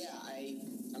yeah,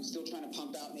 I'm still trying to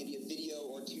pump out maybe a video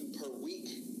or 2 per week.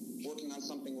 Working on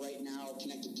something right now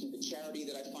connected to the charity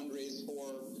that I fundraise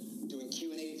for, doing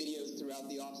Q&A videos throughout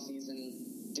the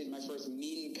off-season, did my first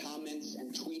meeting comments and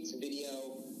tweets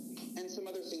video, and some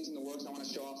other things in the works. I want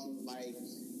to show off some of my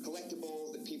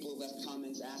collectibles that people have left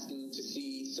comments asking to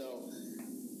see. So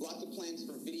lots of plans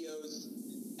for videos.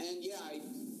 And yeah,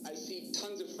 I see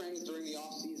tons of friends during the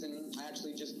off-season. I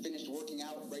actually just finished working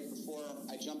out right before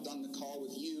I jumped on the call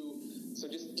with you. So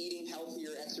just eating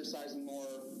healthier, exercising more,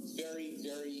 very,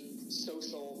 very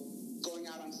social, going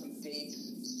out on some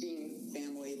dates, seeing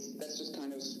families. That's just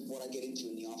kind of what I get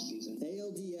into in the off-season.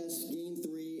 ALDS Game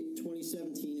 3,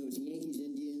 2017. It was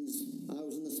Yankees-Indians. I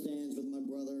was in the stands with my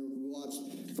brother. We watched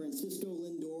Francisco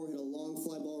Lindor hit a long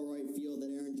fly ball right field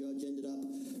that Aaron Judge ended up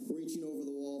reaching over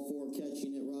the wall for,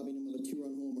 catching it, robbing him of a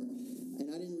 2-run homer. And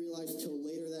I didn't realize until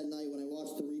later that night when I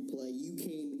watched the replay, you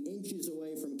came inches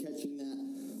away from catching that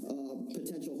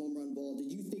potential home run ball.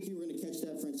 Did you think you were going to catch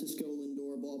that Francisco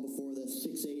Lindor ball before the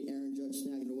 6'8" Aaron Judge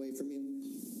snagged it away from you?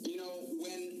 You know,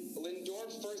 when Lindor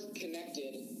first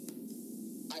connected,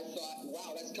 I thought,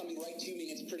 wow, that's coming right to me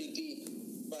and it's pretty deep,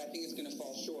 but I think it's going to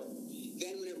fall short.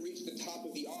 Then when it reached the top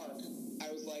of the arc,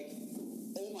 I was like,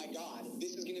 oh my God,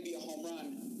 this is going to be a home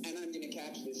run and I'm going to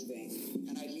catch this thing.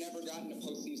 And I'd never gotten a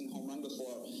postseason home run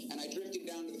before. And I drifted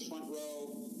down to the front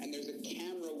row and there's a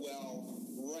camera well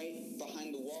right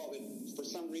behind the wall that for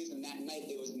some reason that night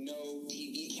there was no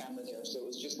TV camera there, so it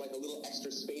was just like a little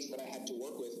extra space that I had to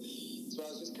work with. So I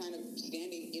was just kind of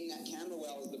standing in that camera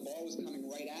well as the ball was coming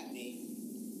right at me,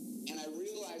 and I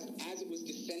realized as it was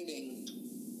descending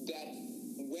that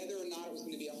whether or not it was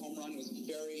going to be a home run was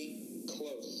very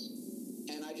close.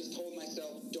 And I just told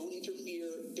myself, don't interfere,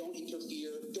 don't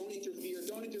interfere, don't interfere,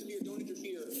 don't interfere, don't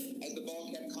interfere, as the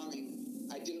ball kept coming.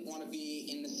 I didn't want to be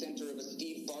in the center of a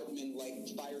Steve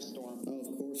Bartman-like firestorm. Oh,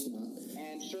 of course not.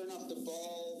 And sure enough, the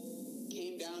ball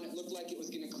came down. It looked like it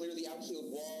was going to clear the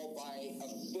outfield wall by a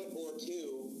foot or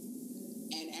two.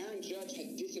 And Aaron Judge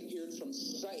had disappeared from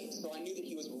sight, so I knew that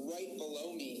he was right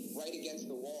below me, right against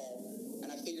the wall.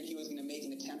 And I figured he was going to make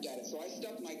an attempt at it. So I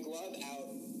stuck my glove out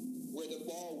where the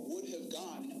ball would have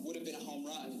gone, and it would have been a home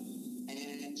run.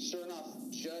 And sure enough,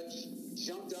 Judge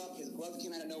jumped up, his glove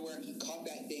came out of nowhere, and he caught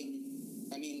that thing,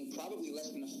 probably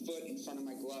less than a foot in front of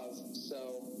my glove.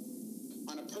 So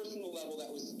on a personal level, that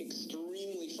was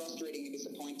extremely frustrating and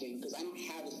disappointing because I don't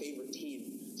have a favorite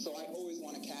team. So I always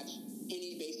want to catch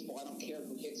any baseball. I don't care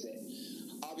who hits it.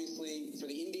 Obviously, for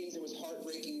the Indians, it was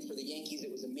heartbreaking. For the Yankees,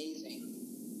 it was amazing.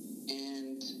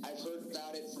 And I've heard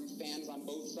about it from fans on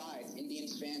both sides.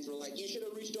 Indians fans were like, you should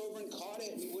have reached over and caught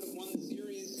it. We would have won the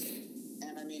series.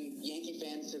 And, Yankee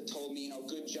fans have told me,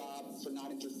 good job for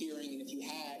not interfering. And if you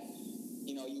had,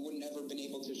 you wouldn't ever been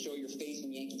able to show your face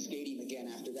in Yankee Stadium again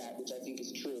after that, which I think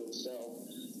is true. So,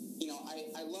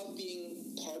 I love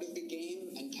being part of the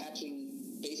game and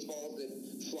catching baseballs that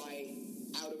fly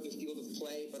out of the field of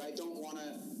play, but I don't want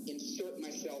to insert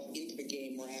myself into the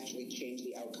game where I actually change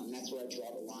the outcome. That's where I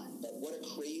draw the line. But what a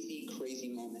crazy, crazy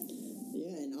moment.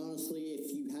 Yeah, and honestly,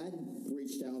 if you had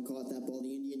reached out and caught that ball,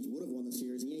 the Indians would have won the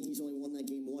series. The Yankees only won that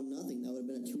game 1-0. That would have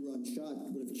been a 2-run shot.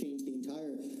 Would have changed the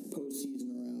entire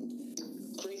postseason around.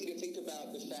 Crazy to think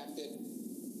about the fact that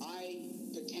I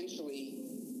potentially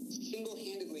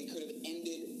single-handedly could have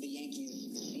ended the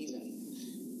Yankees' season,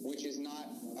 which is not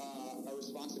a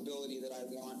responsibility that I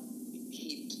want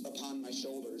heaped upon my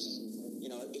shoulders.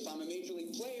 If I'm a major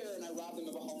league player and I rob them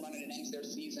of a home run and it ends their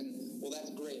season, well, that's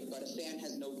great, but a fan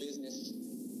has no business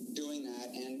doing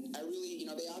that. And I really,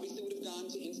 they obviously would have gone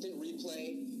to instant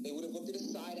replay. They would have looked at a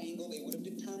side angle. They would have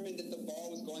determined that the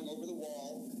ball was going over the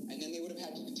wall, and then they would have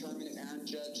had to determine if Aaron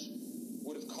Judge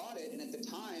would have caught it. And at the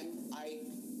time, I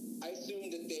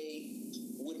assumed that they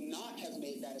would not have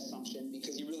made that assumption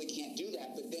because you really can't do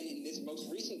that. But then in this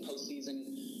most recent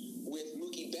postseason with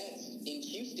Mookie Betts in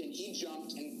Houston, he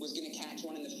jumped and was going to catch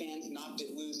one, and the fans knocked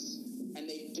it loose. And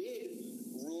they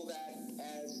did rule that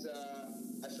as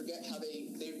I forget how they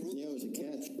ruled. Yeah, it was a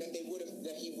catch.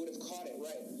 That he would have caught it,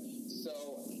 right?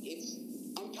 So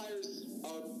umpires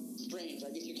are strange.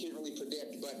 I guess you can't really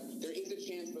predict, but there is a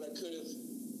chance that I could have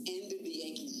ended the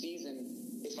Yankees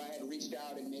season if I had reached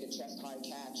out and made a chest-high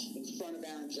catch in front of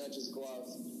Aaron Judge's glove.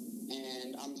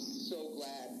 And I'm so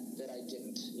glad that I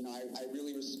didn't. I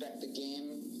really respect the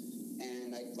game,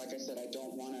 and like I said, I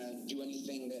don't want to do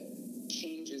anything that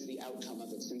changes the outcome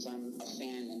of it since I'm a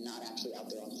fan and not actually out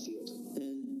there on the field.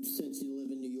 And since you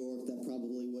live in New York, that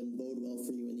probably wouldn't bode well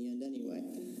for you in the end anyway.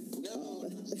 No.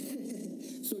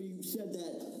 So you said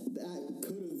that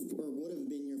could have or would have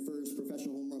been your first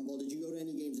professional home run ball. Did you go to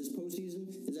any games this postseason?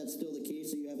 Is that still the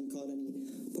case? So you haven't caught any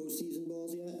postseason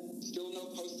balls yet? Still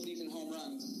no postseason home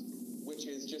runs, which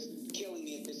is just killing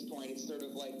me at this point. It's sort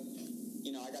of like,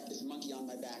 I got this monkey on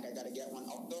my back. I got to get one.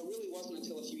 Although it really wasn't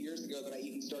until a few years ago that I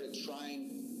even started trying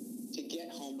to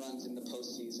get home runs in the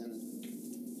postseason.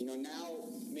 Now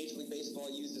Major League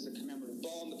Baseball uses a commemorative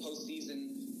ball in the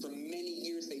postseason. For many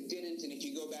years they didn't, and if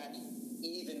you go back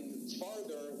even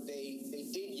farther, they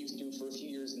did used to for a few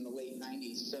years in the late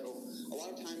 90s. So a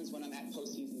lot of times when I'm at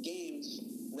postseason games,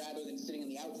 rather than sitting in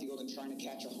the outfield and trying to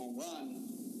catch a home run,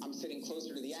 I'm sitting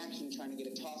closer to the action trying to get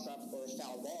a toss-up or a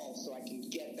foul ball so I can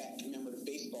get that commemorative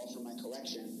baseball for my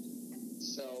collection.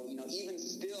 So, even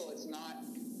still, it's not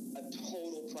a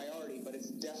total priority, but it's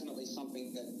definitely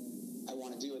something that I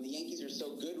want to do. And the Yankees are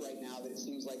so good right now that it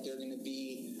seems like they're going to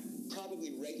be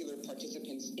probably regular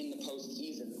participants in the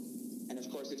postseason. And, of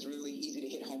course, it's really easy to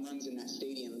hit home runs in that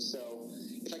stadium. So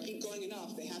if I keep going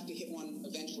enough, they have to hit one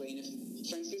eventually. And if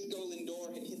Francisco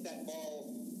Lindor had hit that ball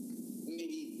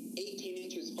maybe 18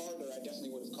 inches farther, I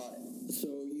definitely would have caught it. So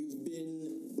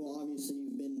obviously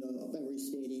you've been to every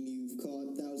stadium. You've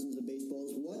caught thousands of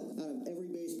baseballs. What, out of every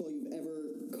baseball you've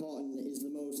ever caught, is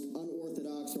the most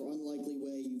unorthodox or unlikely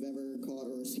way you've ever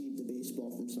caught or received a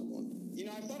baseball from someone?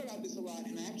 I've thought about this a lot,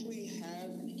 and I actually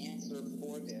have an answer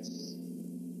for this.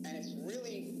 And it's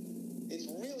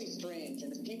really strange.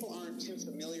 And if people aren't too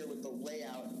familiar with the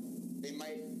layout, they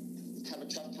might have a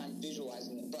tough time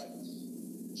visualizing it. But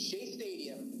Shea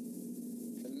Stadium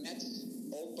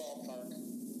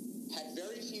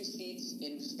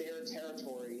in fair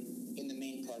territory in the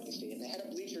main part of the stadium. They had a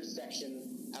bleachers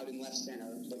section out in left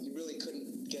center, but you really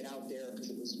couldn't get out there because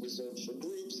it was reserved for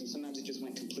groups, and sometimes it just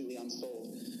went completely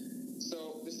unsold.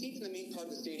 So the seats in the main part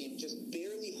of the stadium just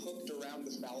barely hooked around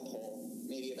the foul pole,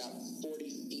 maybe about 40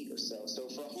 feet or so. So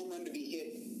for a home run to be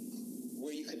hit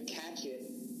where you could catch it,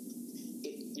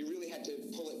 you really had to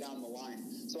pull it down the line.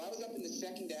 So I was up in the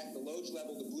second deck, the loge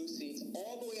level, the blue seats,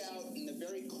 all the way out in the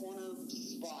very corner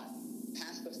spot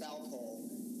past the foul pole.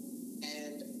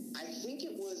 And I think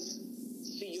it was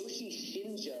Tsuyoshi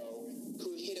Shinjo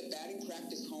who hit a batting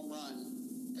practice home run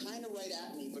kind of right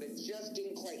at me, but it just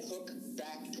didn't quite hook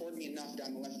back toward me enough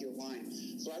down the left field line.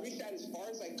 So I reached out as far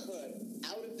as I could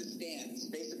out of the stands.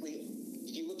 Basically,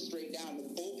 if you look straight down, the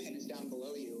bullpen is down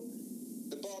below you.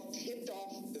 The ball tipped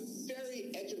off the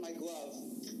very edge of my glove,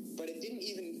 but it didn't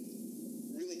even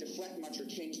really deflect much or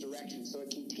change direction. So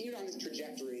it continued on its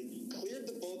trajectory, cleared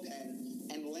the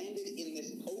bullpen, and landed in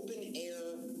this open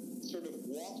air sort of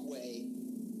walkway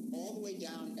all the way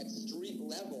down at street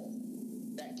level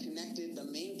that connected the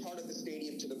main part of the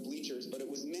stadium to the bleachers, but it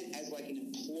was meant as like an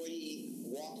employee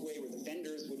walkway where the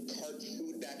vendors would cart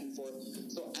food back and forth.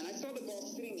 So, and I saw the ball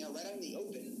sitting there right out in the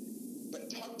open, but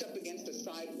tucked up against a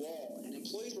side wall, and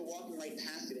employees were walking right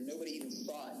past it, and nobody even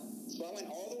saw it. So I went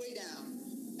all the way down,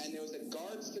 and there was a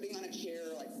guard sitting on a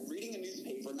chair, like reading a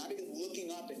newspaper, not even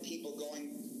looking up at people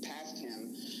going past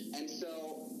him. And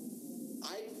so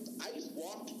I just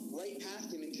walked right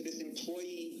past him into this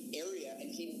employee area, and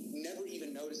he never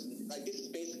even noticed me. Like, this is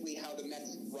basically how the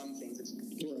Mets run things. It's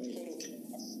total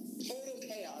chaos. Total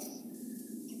chaos.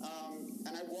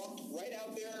 And I walked right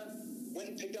out there, went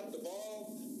and picked up the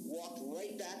ball, walked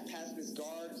right back past this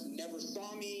guard. He never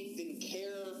saw me, didn't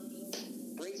care.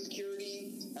 Great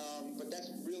security. But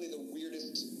that's really the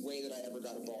weirdest way that I ever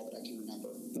got a ball that I can remember.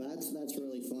 That's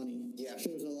really funny. Yeah.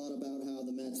 Shows a lot about how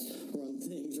the Mets run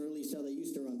things, or at least how they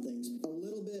used to run things. A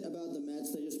little bit about the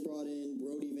Mets. They just brought in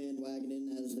Brody Van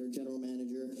Wagenen as their general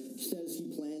manager. Says he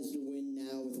plans to win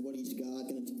now with what he's got.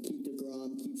 Going to keep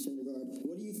DeGrom, keep Syndergaard.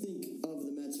 What do you think of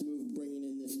the Mets move, bringing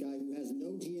in this guy who has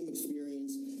no GM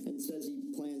experience and says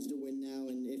he plans to win now?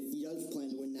 And if he does plan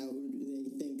to win now, who do they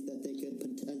think that they could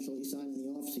potentially sign in the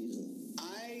offseason?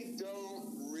 I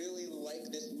don't really like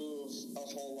this move a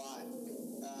whole lot.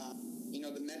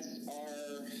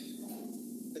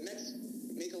 The Mets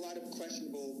make a lot of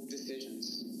questionable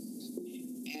decisions.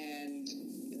 And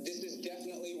this is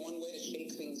definitely one way to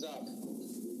shake things up.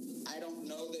 I don't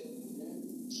know that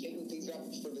shaking things up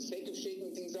for the sake of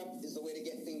shaking things up is the way to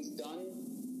get things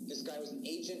done. This guy was an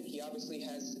agent. He obviously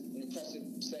has an impressive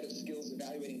set of skills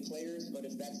evaluating players, but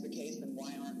if that's the case, then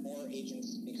why aren't more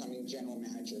agents becoming general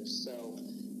managers? So,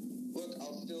 look,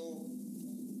 I'll still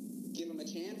give him a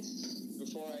chance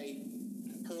before I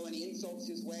hurl any insults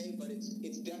his way, but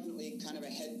it's definitely kind of a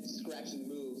head-scratching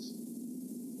move.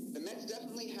 The Mets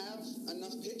definitely have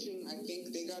enough pitching. I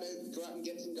think they got to go out and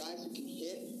get some guys who can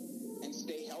hit and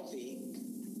stay healthy.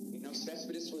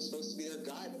 Cespedes was supposed to be their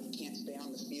guy, but he can't stay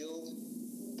on the field.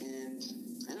 And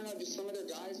I don't know, just some of their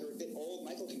guys are a bit old.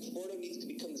 Michael Conforto needs to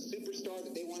become the superstar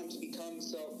that they want him to become.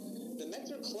 So the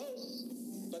Mets are close,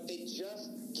 but they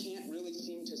just can't really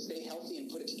seem to stay healthy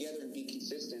and put it together and be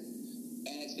consistent.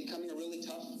 And it's becoming a really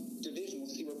tough division. We'll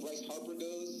see where Bryce Harper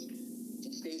goes. If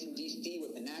he stays in D.C.,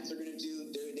 what the Nats are going to do.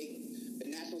 The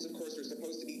Nationals, of course, are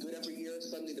supposed to be good every year.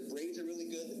 Suddenly the Braves are really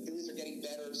good. The Phillies are getting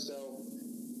better. So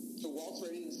to waltz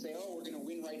right in and say, oh, we're going to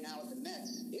win right now with the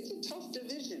Mets, it's a tough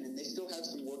division, and they still have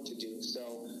some work to do.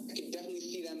 So I can definitely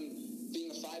see them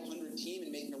being a 500 team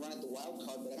and making a run at the wild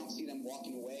card, but I don't see them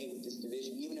walking away with this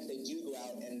division, even if they do go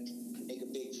out and make a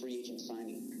big free agent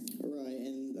signing. Right,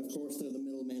 and of course they're the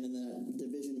middleman in that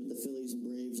division with the Phillies and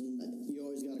Braves, and you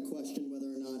always got to question whether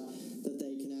or not that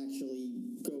they can actually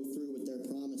go through with their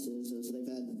promises, as they've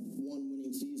had one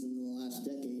winning season in the last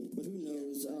decade. But who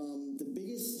knows? The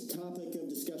biggest topic of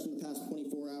discussion the past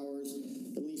 24 hours,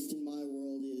 at least in my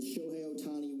world, is Shohei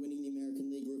Ohtani winning the American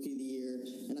League Rookie of the Year,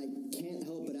 and I can't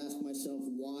help but ask myself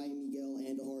why Miguel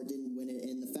Andujar didn't win it,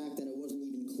 and the fact that it wasn't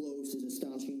even close is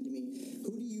astonishing to me.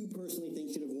 Who do you personally think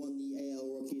should have won the AL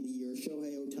Rookie of the Year,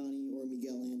 Shohei Ohtani or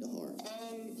Miguel Andujar?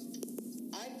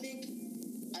 I think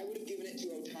I would have given it to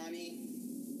Ohtani.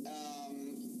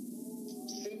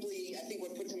 Simply, I think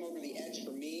what puts him over the edge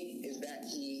for me is that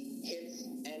he hits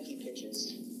and he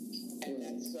pitches. And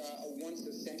that's a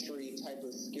once-a-century type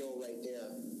of skill right there.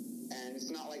 And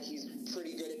it's not like he's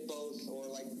pretty good at both or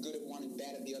like good at one and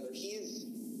bad at the other. He is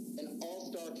an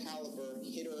all-star caliber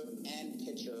hitter and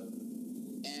pitcher.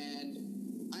 And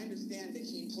I understand that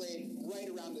he played right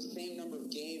around the same number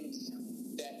of games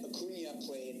that Acuna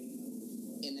played,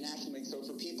 in the National League. So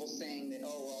for people saying that,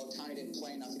 oh, well, Ohtani didn't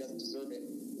play enough, he doesn't deserve it,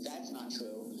 that's not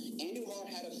true. Andujar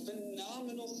had a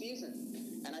phenomenal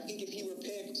season. And I think if he were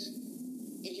picked,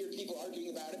 you'd hear people arguing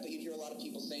about it, but you'd hear a lot of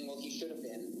people saying, well, he should have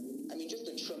been. I mean, just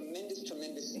a tremendous,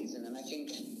 tremendous season. And I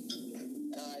think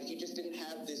if he just didn't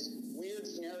have this weird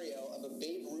scenario of a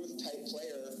Babe Ruth-type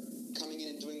player coming in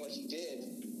and doing what he did,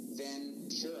 then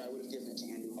sure, I would have given it to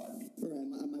Andujar.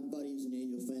 Right, my buddy who's an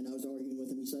Angel fan, I was arguing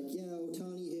with him. He's like, yeah,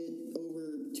 Ohtani hit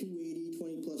over 280,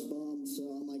 20-plus bombs. So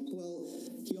I'm like, well,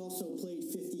 he also played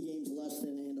 50 games less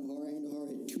than Andujar. Andujar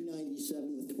hit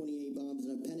 297 with 28 bombs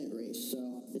in a pennant race.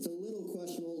 So it's a little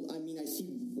questionable. I mean, I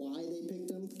see why they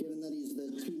picked him, given that he's the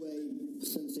two-way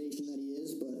sensation that he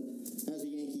is. But as a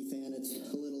Yankee fan, it's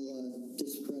a little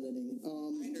discrediting.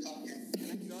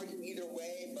 I can argue either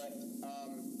way, but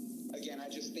again, I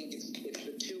just think it's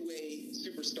the two-way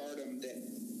superstardom that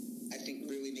I think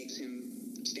really makes him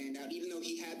stand out. Even though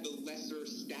he had the lesser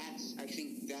stats, I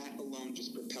think that alone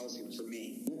just propels him for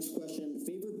me. Next question,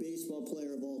 favorite baseball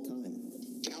player of all time?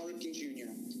 Cal Ripken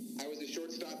Jr. I was a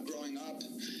shortstop growing up,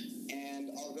 and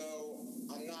although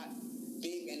I'm not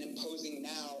big and imposing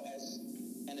now as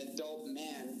an adult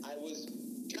man, I was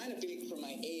kind of big for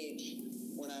my age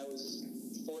when I was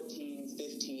 14,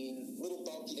 15, a little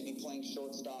bulky to be playing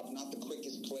shortstop, not the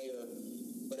quickest player,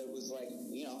 but it was like,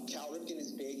 you know, Cal Ripken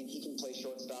is big and he can play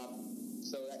shortstop,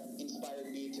 so that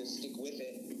inspired me to stick with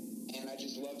it, and I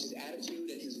just loved his attitude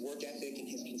and his work ethic and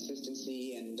his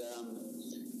consistency, and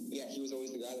yeah, he was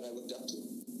always the guy that I looked up to.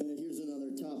 And here's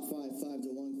another top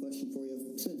 5-5-1 question for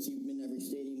you. Since you've been in every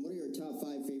stadium, what are your top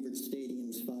 5 favorite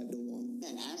stadiums, 5-1?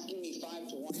 Man, asking me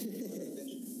 5-1 than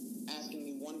asking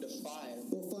me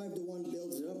 1-5. Well, 5-1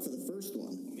 builds it up for the first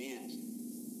one. Man,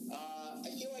 I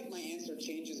feel like my answer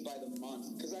changes by the month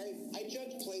because I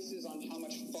judge places on how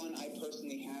much fun I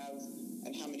personally have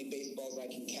and how many baseballs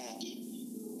I can catch.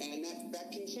 And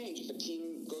that can change. If a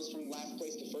team goes from last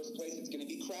place to first place, it's going to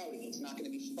be crowded. It's not going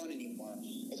to be fun anymore.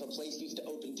 If a place used to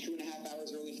open 2.5 hours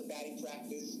early for batting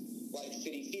practice, like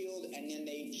Citi Field, and then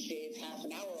they shave half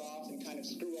an hour off and kind of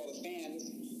screw all the fans,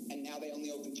 and now they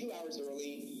only open 2 hours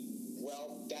early,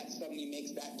 well, that suddenly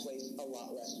makes that place a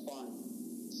lot less fun.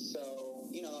 So,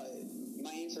 you know,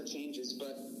 my answer changes,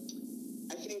 but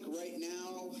I think right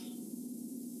now,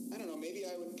 I don't know, maybe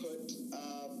I would put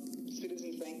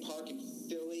Citizens Bank Park in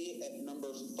Philly at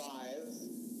number 5,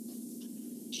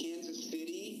 Kansas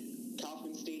City,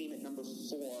 Kauffman Stadium at number 4.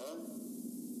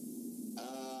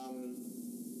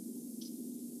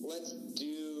 Let's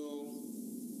do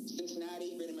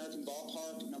Cincinnati, Great American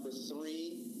Ballpark, number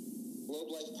 3, Globe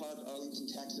Life Park, Arlington,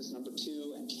 Texas, number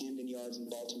 2, and Camden Yards in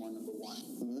Baltimore, number 1.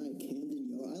 All right, Camden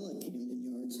Yards. I like Camden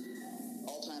Yards.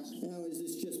 All time. Now, is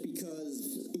this just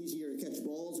because easier to catch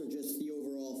balls or just the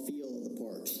overall feel of the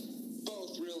parks?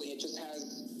 Both, really. It just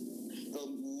has the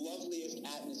loveliest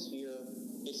atmosphere.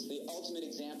 It's the ultimate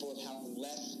example of how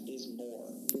less is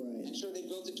more. Right. And sure, they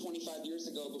built it 25 years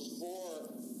ago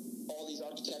before all these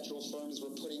architectural firms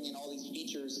were putting in all these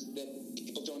features that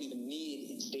people don't even need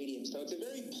in stadiums. So it's a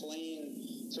very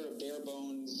plain, sort of bare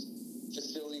bones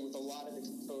facility with a lot of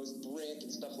exposed brick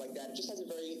and stuff like that. It just has a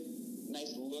very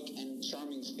nice look and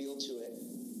charming feel to it.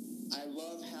 I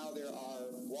love how there are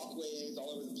walkways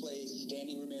all over the place,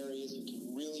 standing room areas. You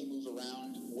can really move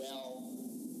around well.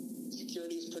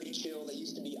 Security is pretty chill. They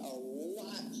used to be a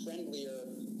lot friendlier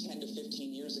 10 to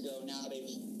 15 years ago. Now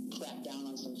they've cracked down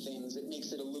on some things. It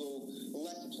makes it a little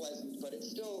less pleasant, but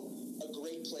it's still a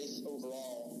great place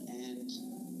overall. And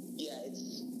yeah,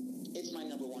 it's my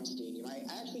number 1 stadium. I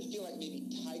actually feel like maybe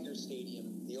Tiger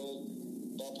Stadium, the old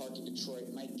ballpark in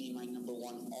Detroit, might be my number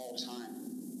 1 all time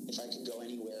if I could go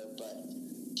anywhere. But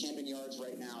Camden Yards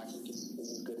right now, I think is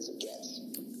as good as it gets.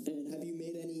 And have you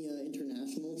made any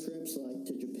international trips, like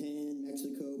to Japan,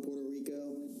 Mexico, Puerto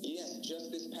Rico? Yes,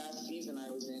 just this past season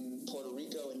I was in Puerto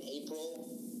Rico in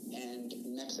April and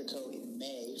Mexico in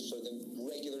May for the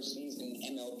regular season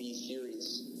MLB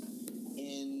series.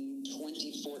 In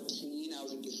 2014, I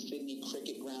was at the Sydney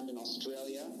Cricket Ground in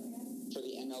Australia for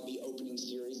the MLB opening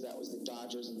series. That was the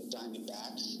Dodgers and the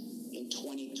Diamondbacks. In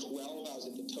 2012, I was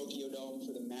at the Tokyo Dome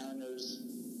for the Mariners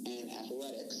and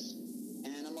Athletics.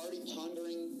 And I'm already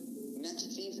pondering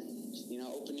next season. You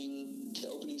know, the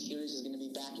opening series is going to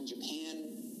be back in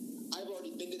Japan. I've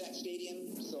already been to that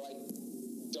stadium, so I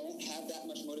don't have that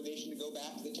much motivation to go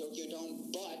back to the Tokyo Dome,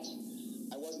 but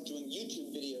I wasn't doing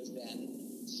YouTube videos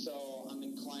then, so I'm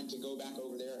inclined to go back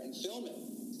over there and film it.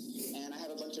 And I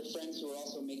have a bunch of friends who are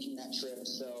also making that trip,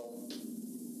 so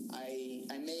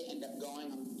I may end up going.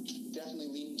 I'm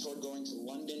definitely leaning toward going to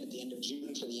London at the end of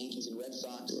June for the Yankees and Red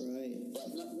Sox. Right.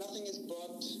 But nothing is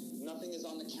booked. Nothing is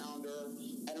on the calendar.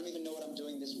 I don't even know what I'm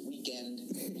doing this weekend.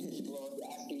 People are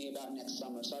asking me about next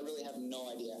summer, so I really have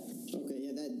no idea. Okay,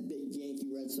 yeah, that big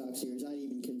Yankee Red Sox series, I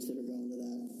didn't even consider going to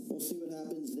that. We'll see what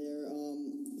happens there.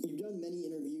 You've done many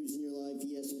interviews in your life,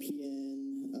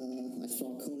 ESPN. I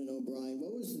saw Conan O'Brien.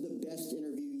 What was the best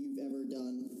interview you've ever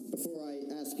done? Before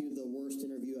I ask you the worst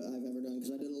interview I've ever done,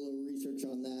 because I did a little research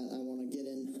on that. I want to get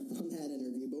in on that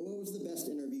interview. But what was the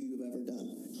best interview you've ever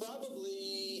done?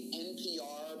 Probably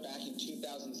NPR back in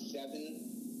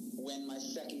 2007 when my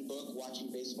second book,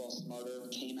 Watching Baseball Smarter,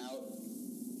 came out.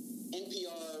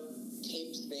 NPR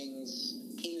tapes things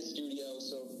in the studio,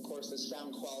 so of course the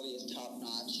sound quality is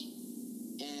top-notch.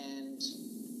 And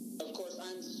of course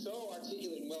I'm so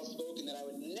articulate and well-spoken that I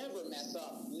would never mess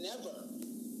up. Never.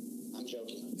 I'm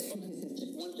joking.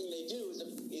 But one thing they do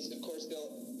is of course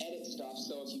they'll edit stuff,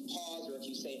 so if you pause or if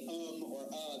you say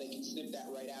or they can snip that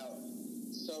right out.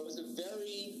 So it was a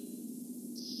very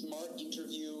smart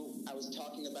interview. I was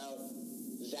talking about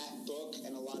that book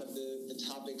and a lot of the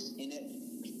topics in it.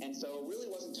 And so it really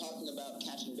wasn't talking about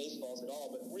catching baseballs at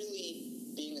all, but really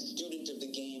being a student of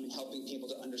the game and helping people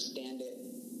to understand it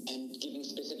and giving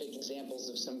specific examples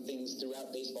of some things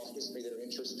throughout baseball history that are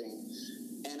interesting.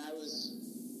 And I was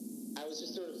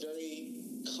just sort of very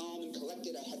calm and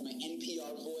collected. I had my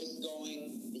NPR voice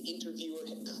going. The interviewer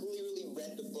had clearly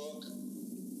read the book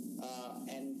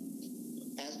and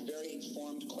asked very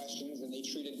informed questions, and they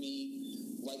treated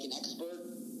me like an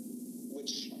expert,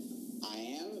 which I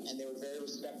am, and they were very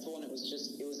respectful, and it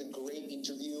was a great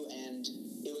interview, and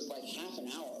it was like half an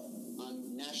hour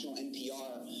on national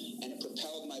NPR, and it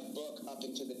propelled my book up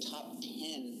into the top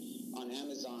 10 on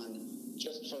Amazon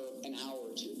just for an hour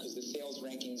or two, because the sales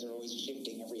rankings are always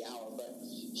shifting every hour. But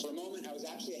for a moment, I was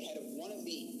actually ahead of one of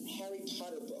the Harry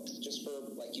Potter books, just for,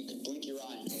 like, you could blink your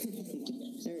eye.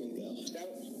 There you go.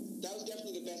 That was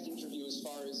definitely the best interview as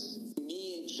far as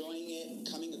me enjoying it,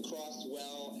 coming across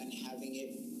well, and having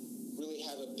it really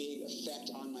have a big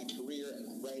effect on my career and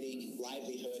my writing and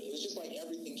livelihood. It was just like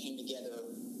everything came together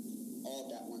all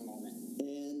at that one moment.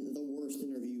 And the worst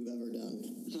interview you've ever done?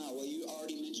 Well, you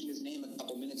already mentioned his name a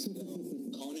couple minutes ago.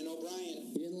 Conan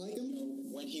O'Brien. You didn't like him?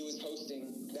 When he was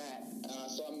hosting that.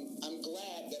 So I'm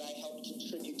glad that I helped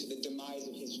contribute to the demise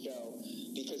of his show,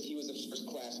 because he was a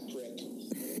first-class prick.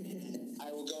 I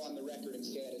will go on the record and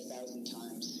say that 1,000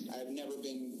 times. I've never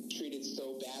been treated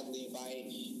so badly by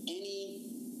any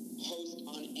host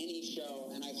on any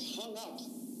show, and I've hung up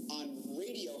on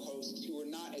radio hosts who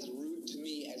were not as rude to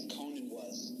me as Conan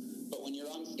was. But when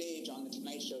you're on stage on The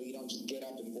Tonight Show, you don't just get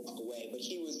up and walk away. But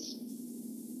he was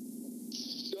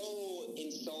so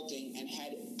insulting and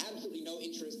had absolutely no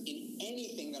interest in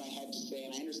anything that I had to say.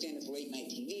 And I understand it's late night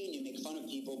TV and you make fun of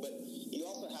people, but you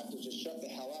also have to just shut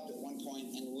the hell up at one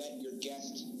point and let your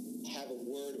guest have a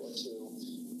word or two.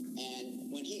 And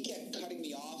when he kept cutting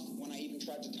me off, when I even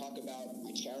tried to talk about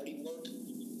my charity work,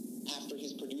 after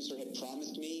his producer had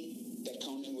promised me that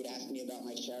Conan would ask me about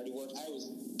my charity work, I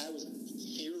was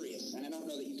furious. And I don't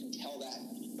know that you can tell that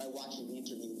by watching the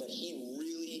interview, but he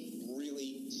really,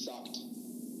 really sucked.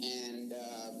 And,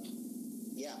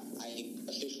 I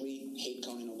officially hate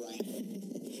Conan O'Brien.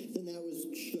 Then that was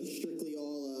strictly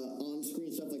all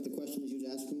on-screen stuff, like the questions he was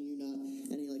asking you, not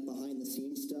any, like,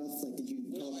 behind-the-scenes stuff? Like, did you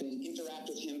No, talk I to him? didn't interact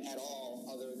with him at all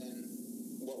other than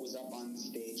what was up on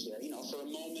stage there. For a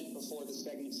moment before the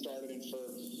segment started and for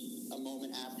a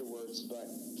moment afterwards. But,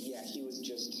 yeah, he was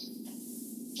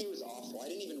awful. I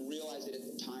didn't even realize it at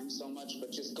the time so much,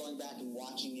 but just going back and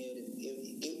watching it,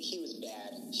 he was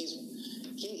bad.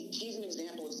 He's an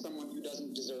example of someone who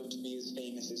doesn't deserve to be as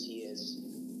famous as he is.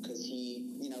 Because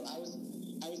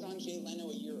I was on Jay Leno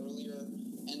a year earlier,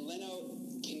 and Leno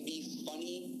can be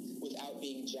funny without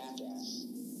being jackass.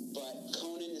 But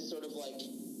Conan is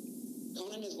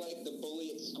like the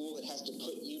bully at school that has to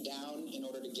put you down in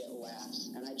order to get laughs.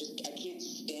 And I can't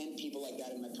stand people like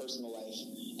that in my personal life.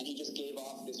 And he just gave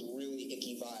off this really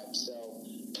icky vibe. So,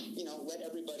 let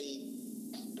everybody,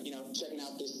 checking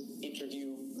out this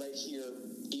interview right here,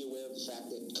 be aware of the fact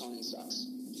that Conan sucks.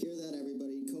 Hear that,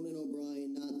 everybody. Conan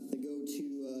O'Brien, not the go-to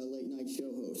late-night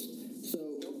show host.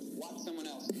 So, Nope, watch someone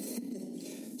else.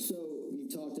 So you've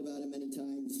talked about it many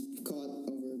times. You've caught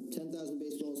over 10,000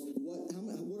 baseballs. What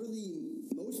are the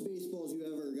most baseballs you've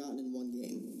ever gotten in one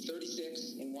game?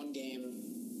 36 in one game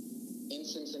in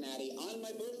Cincinnati on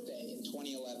my birthday in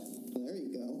 2011. Well, there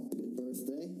you go. Good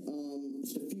birthday.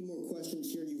 Just a few more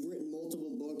questions here. You've written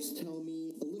multiple books. Tell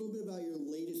me a little bit about your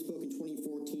latest book in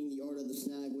 2014, The Art of the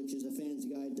Snag, which is a fan's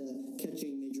guide to catching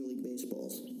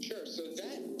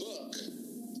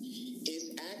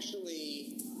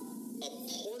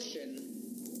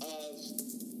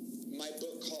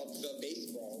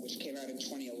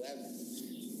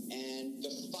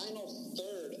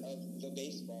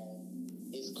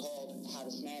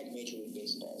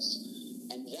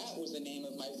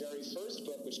my very first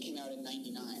book, which came out in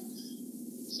 99.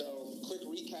 So, quick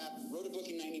recap, wrote a book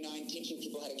in 99 teaching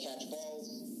people how to catch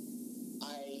balls.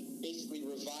 I basically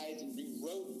revised and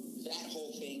rewrote that whole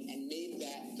thing and made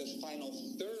that the final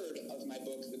third of my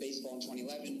book, The Baseball in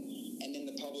 2011. And then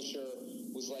the publisher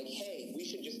was like, hey, we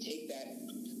should just take that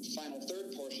final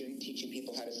third portion, teaching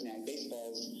people how to snag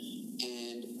baseballs,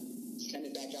 and send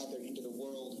it back out there into the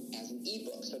world as an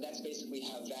ebook. So that's basically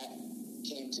how that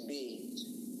came to be.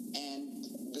 And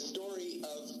the story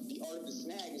of The Art of the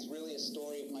Snag is really a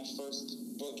story of my first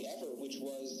book ever, which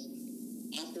was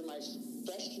after my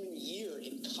freshman year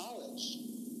in college,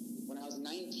 when I was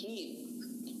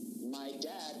 19, my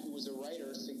dad, who was a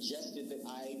writer, suggested that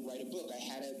I write a book. I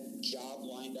had a job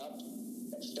lined up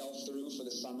that fell through for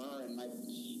the summer, and my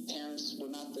parents were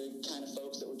not the kind of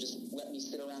folks that would just let me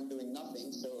sit around doing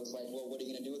nothing. So it was like, well, what are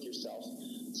you going to do with yourself?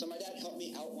 So my dad helped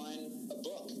me outline a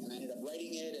book, and I ended up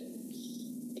writing it, and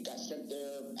it got sent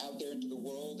out there into the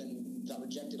world, and got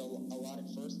rejected a lot at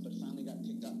first, but finally got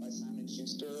picked up by Simon &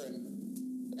 Schuster, and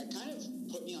that kind of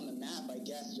put me on the map, I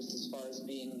guess, just as far as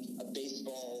being a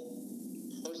baseball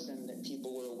person that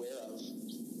people were aware of,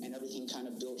 and everything kind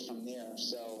of built from there.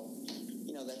 So,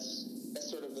 that's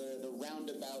sort of the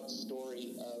roundabout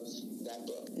story of that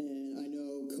book. And I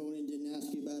know Conan didn't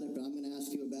ask you about it, but I'm going to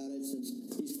ask you about it since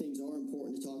these things are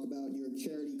important to talk about. Your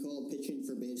charity called Pitching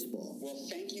for Baseball. Well,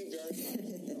 thank you very much.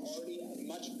 You're already a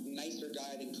much nicer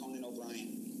guy than Conan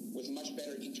O'Brien, with much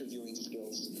better interviewing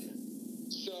skills.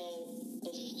 So,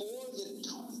 before the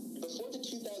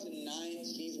 2009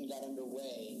 season got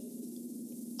underway,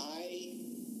 I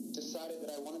decided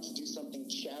that I wanted to do something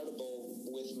charitable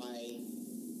with my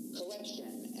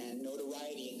collection and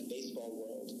notoriety in the baseball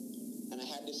world. And I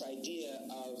had this idea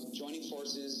of joining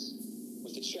forces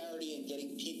with the charity and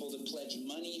getting people to pledge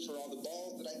money for all the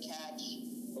balls that I catch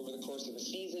over the course of a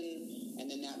season, and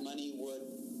then that money would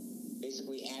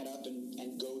basically add up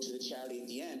and go to the charity at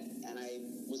the end. And I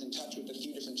was in touch with a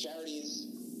few different charities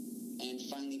and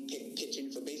finally picked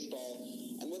Pitching for Baseball.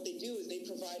 And what they do is they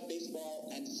provide baseball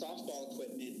and softball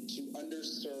equipment to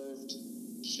underserved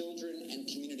children and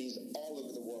communities all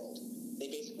over the world. They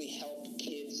basically help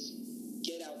kids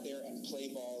get out there and play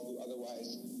ball who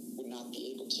otherwise would not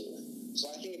be able to. So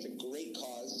I think it's a great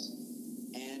cause,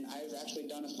 and I've actually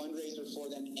done a fundraiser for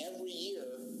them every year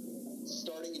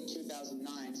starting in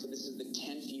 2009. So this is the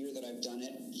 10th year that I've done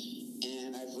it,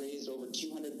 and I've raised over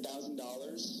 $200,000,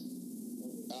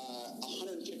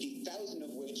 $150,000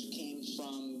 of which came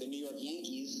from the New York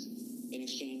Yankees in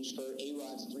exchange for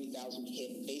A-Rod's 3,000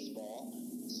 hit baseball.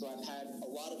 So I've had a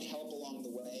lot of help along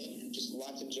the way, and just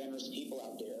lots of generous people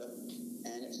out there,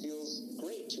 and it feels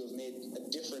great to have made a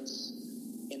difference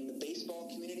in the baseball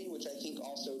community, which I think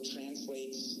also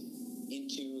translates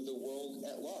into the world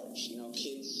at large.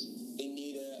 Kids, they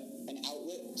need an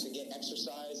outlet to get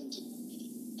exercise and to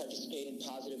participate in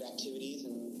positive activities,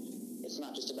 and it's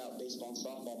not just about baseball and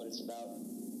softball, but it's about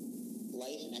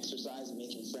life and exercise and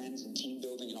making friends and team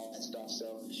building and all that stuff.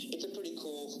 So it's a pretty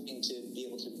cool thing to be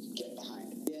able to get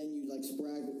behind. Yeah, and you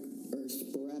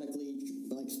sporadically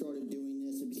started doing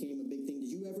this. It became a big thing.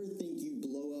 Did you ever think you'd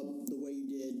blow up the way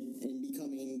you did in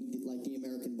becoming the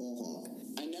American ball hawk?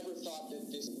 I never thought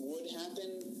that this would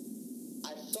happen.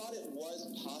 I thought it was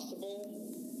possible,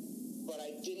 but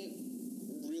I didn't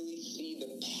really see the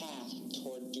path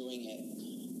toward doing it.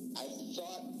 I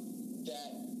thought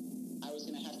that I was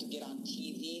going to have to get on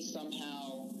TV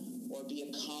somehow or be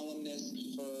a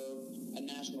columnist for a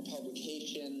national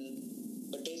publication,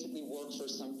 but basically work for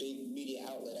some big media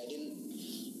outlet. I didn't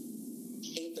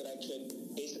think that I could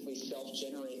basically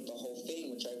self-generate the whole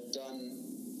thing, which I've done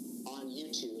on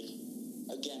YouTube,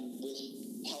 again, with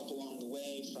help along the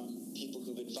way from people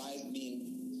who've advised me,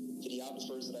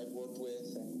 videographers that I've worked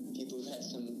with, and people who've had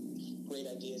some great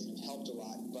ideas and have helped a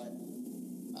lot. But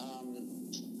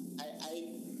I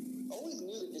always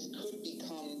knew that this could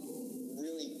become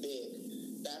really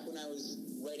big. Back when I was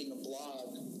writing a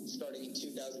blog starting in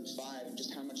 2005,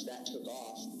 just how much that took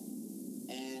off.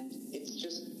 And it's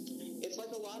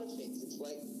like a lot of things. It's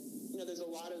like, there's a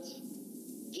lot of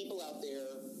people out there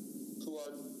who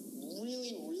are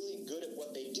really, really good at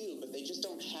what they do, but they just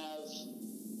don't have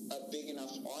a big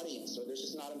enough audience, or there's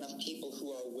just not enough people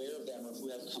who are aware of them or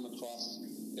who have come across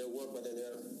their work, whether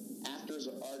they're actors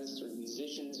or artists or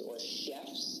musicians or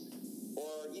chefs,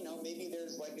 or, maybe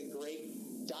there's like a great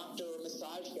doctor or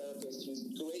massage therapist who's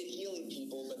great at healing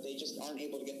people, but they just aren't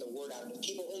able to get the word out. And if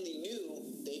people only knew,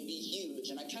 they'd be huge.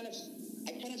 And I kind of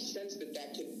sensed that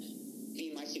could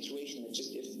be my situation. That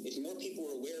just if more people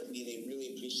were aware of me, they'd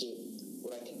really appreciate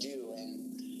what I could do. And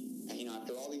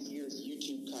after all these years,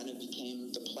 YouTube kind of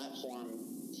became the platform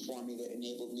for me that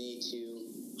enabled me to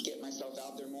get myself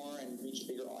out there more and reach a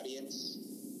bigger audience.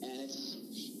 And it's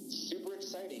super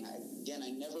exciting. I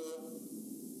never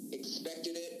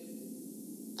expected it.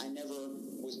 I never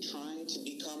was trying to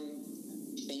become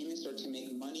famous or to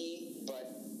make money, but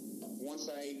once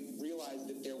I realized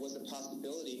that there was a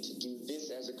possibility to do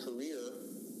this as a career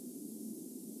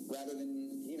rather than,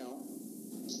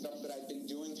 stuff that I've been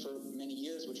doing for many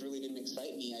years, which really didn't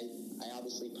excite me, I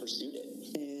obviously pursued it.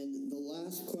 And the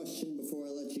last question before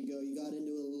I let you go, you got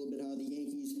into it a little bit how the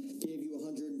Yankees gave you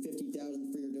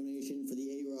 $150,000 for your donation for the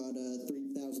A-Rod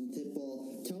 3,000 tit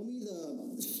ball. Tell me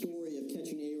the story of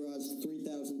catching A-Rod's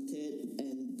 3,000 tit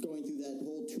and going through that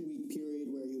whole 2-week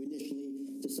period where you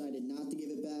initially decided not to give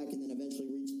it back and then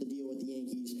eventually reached the deal with the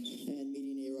Yankees and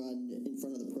meeting A-Rod in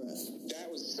front of the press.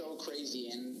 That was so crazy,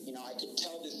 and I could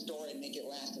tell this story and make it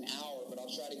last an hour, but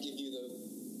I'll try to give you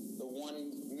the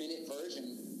 1-minute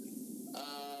version.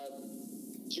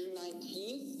 June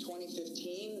 19th,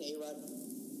 2015, A-Rod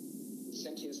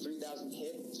sent his 3,000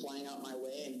 hit flying out my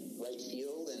way in right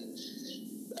field, and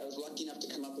I was lucky enough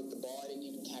to come up with the ball. I didn't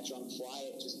even catch on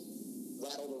fly. It just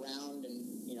rattled around, and,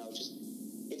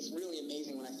 it's really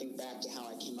amazing when I think back to how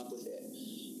I came up with it.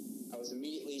 I was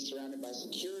immediately surrounded by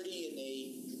security, and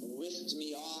they whisked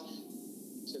me off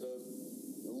to the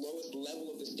lowest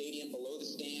level of the stadium, below the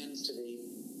stands, to the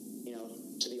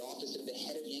office of the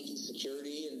head of Yankees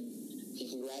security, and he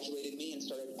congratulated me and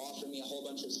started offering me a whole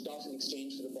bunch of stuff in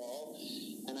exchange for the ball.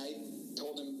 And I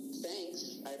told him,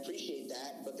 thanks, I appreciate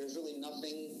that, but there's really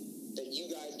nothing that you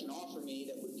guys can offer me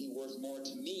that would be worth more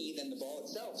to me than the ball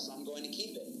itself, so I'm going to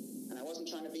keep it. And I wasn't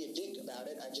trying to be a dick about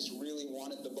it, I just really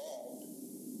wanted the ball.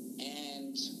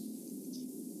 And,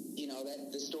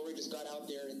 that the story just got out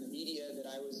there in the media that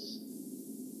I was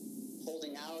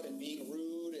holding out and being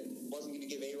rude and wasn't going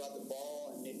to give A-Rod the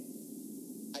ball, and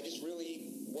I just really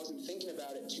wasn't thinking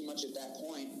about it too much at that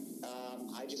point.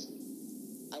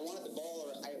 I wanted the ball,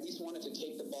 or I at least wanted to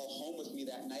take the ball home with me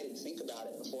that night and think about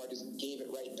it before I just gave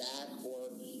it right back or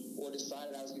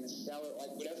decided I was going to sell it.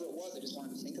 Like, whatever it was, I just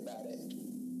wanted to think about it.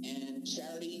 And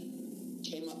charity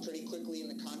came up pretty quickly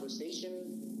in the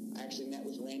conversation. I actually met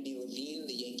with Randy Levine,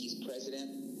 the Yankees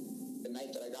president, the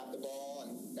night that I got the ball,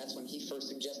 and that's when he first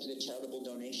suggested a charitable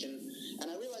donation.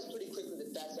 And I realized pretty quickly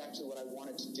that that's actually what I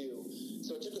wanted to do.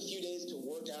 So it took a few days to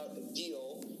work out a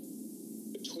deal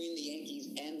between the Yankees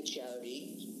and the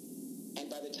charity. And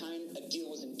by the time a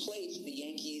deal was in place, the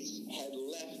Yankees had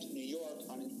left New York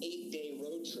on an 8-day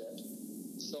road trip.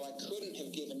 So I couldn't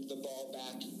have given the ball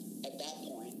back at that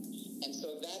point. And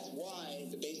so that's why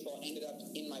the baseball ended up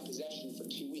in my possession for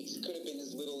 2 weeks. It could have been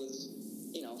as little as,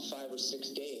 5 or 6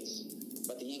 days.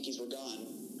 But the Yankees were gone.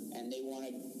 And they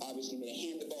wanted, obviously, me to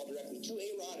hand the ball directly to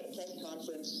A-Rod at a press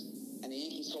conference. And the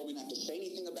Yankees told me not to say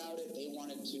anything about it. They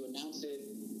wanted to announce it.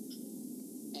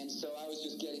 And so I was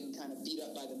just getting kind of beat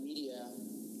up by the media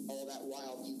all that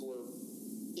while.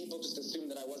 People just assumed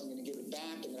that I wasn't going to give it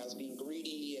back and that I was being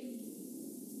greedy. And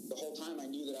the whole time I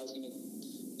knew that I was going to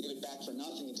give it back for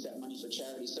nothing except money for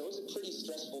charity. So it was a pretty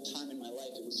stressful time in my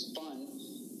life. It was fun,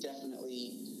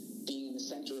 definitely being in the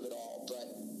center of it all. But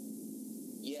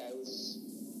yeah,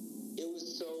 there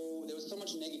was so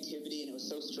much negativity, and it was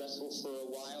so stressful for a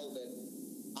while that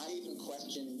I even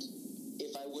questioned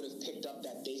if I would have picked up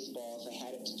that baseball if I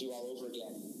had it to do all over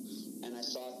again. And I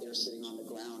saw it there sitting on the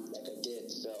ground like I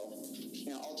did. So,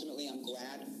 ultimately I'm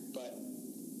glad, but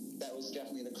that was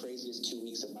definitely the craziest 2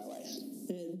 weeks of my life.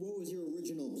 And what was your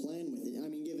original plan with it? I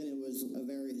mean, given it was a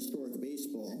very historic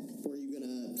baseball, were you going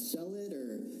to sell it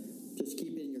or just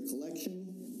keep it in your collection?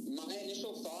 My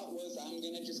initial thought was I'm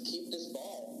going to just keep this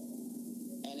ball.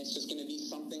 And it's just going to be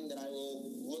something that I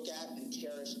will look at and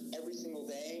cherish every single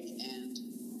day. And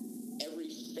every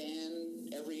fan,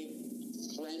 every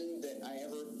friend that I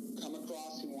ever come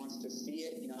across who wants to see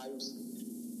it,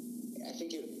 I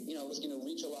think it was going to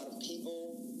reach a lot of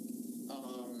people.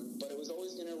 But it was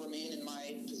always going to remain in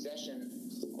my possession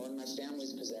or in my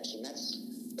family's possession.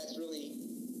 That's really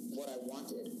what I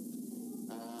wanted.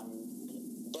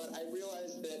 But I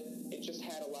realized that it just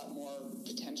had a lot more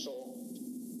potential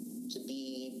to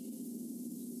be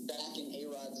back in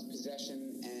A-Rod's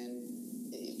possession,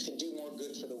 and it could do more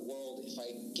good for the world if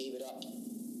I gave it up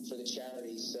for the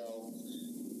charity. So,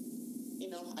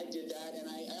 I did that, and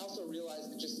I also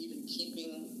realized that just even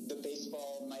keeping the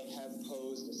baseball might have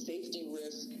posed a safety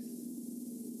risk.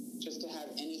 Just to have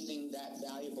anything that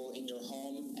valuable in your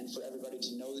home and for everybody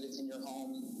to know that it's in your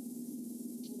home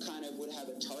kind of would have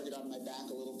a target on my back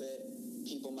a little bit.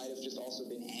 People might have just also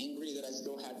been angry that I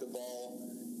still had the ball.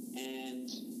 And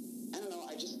I don't know,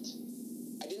 I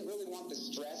didn't really want the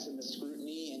stress and the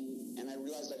scrutiny, and I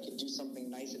realized I could do something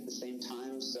nice at the same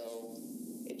time. So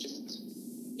it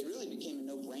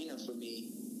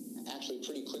actually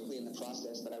pretty quickly in the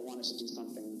process that I wanted to do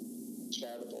something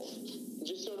charitable. And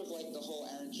just sort of like the whole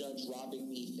Aaron Judge robbing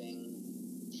me thing,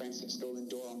 Francisco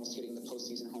Lindor almost hitting the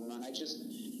postseason home run. I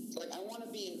want to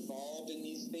be involved in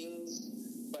these things,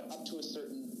 but up to a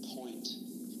certain point.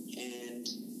 And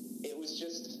it was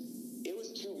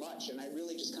too much, and I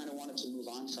really just kind of wanted to move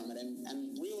on from it.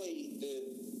 And really,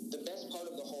 the best part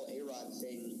of the whole A-Rod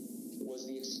thing was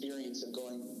the experience of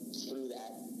going through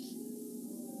that.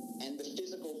 And the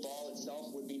physical ball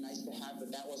itself would be nice to have,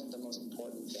 but that wasn't the most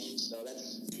important thing. So that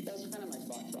was kind of my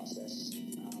thought process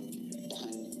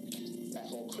behind that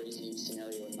whole crazy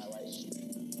scenario in my life.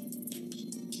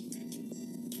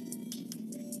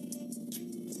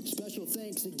 Special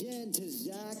thanks again to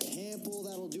Zack, Hample.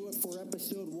 That'll do it for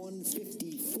episode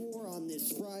 154 on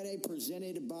this Friday,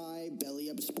 presented by Belly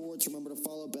Up Sports. Remember to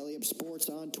follow Belly Up Sports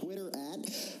on Twitter at,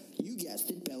 you guessed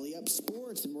it, Belly Up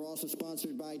Sports. And we're also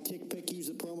sponsored by TickPick. Use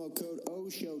the promo code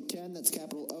OSHOW10, that's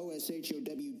capital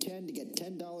OSHOW10, to get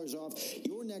 $10 off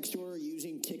your next order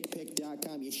using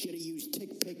TickPick.com. You should have used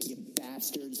TickPick, you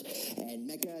bastards. And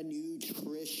Mecca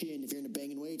Nutrition. If you're into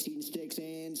banging weights, eating steaks,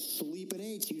 and sleeping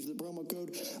eights, use the promo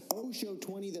code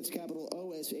OSHOW20, that's capital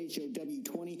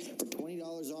OSHOW20, for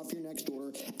 $20 off your next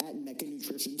order at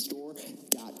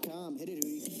MeccaNutritionStore.com. Hit it,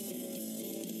 Hootie.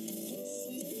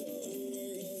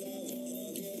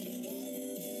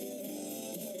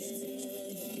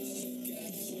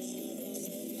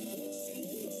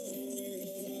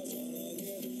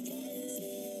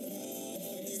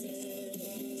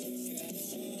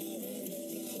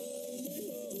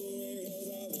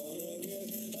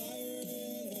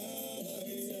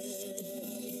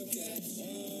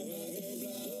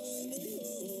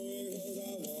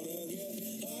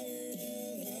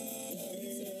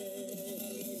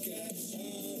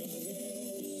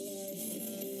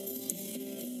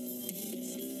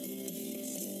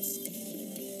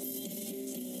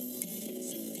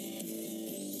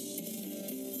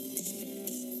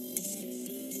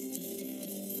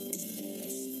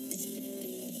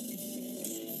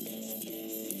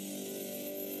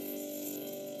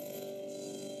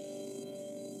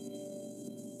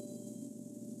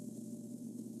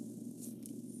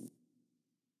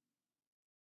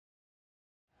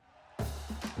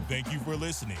 Thank you for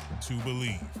listening to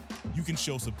Believe. You can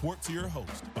show support to your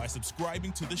host by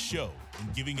subscribing to the show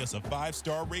and giving us a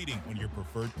 5-star rating on your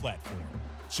preferred platform.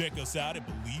 Check us out at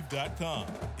Believe.com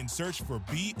and search for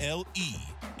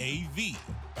BLEAV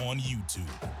on YouTube.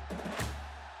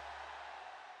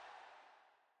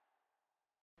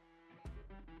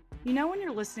 You know when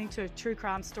you're listening to a true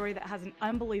crime story that has an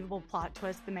unbelievable plot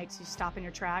twist that makes you stop in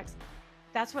your tracks?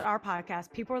 That's what our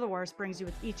podcast, People Are the Worst, brings you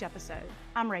with each episode.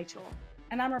 I'm Rachel.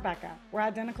 And I'm Rebecca. We're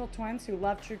identical twins who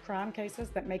love true crime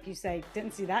cases that make you say,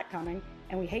 didn't see that coming,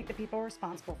 and we hate the people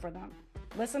responsible for them.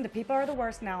 Listen to People Are the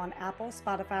Worst now on Apple,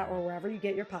 Spotify, or wherever you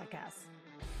get your podcasts.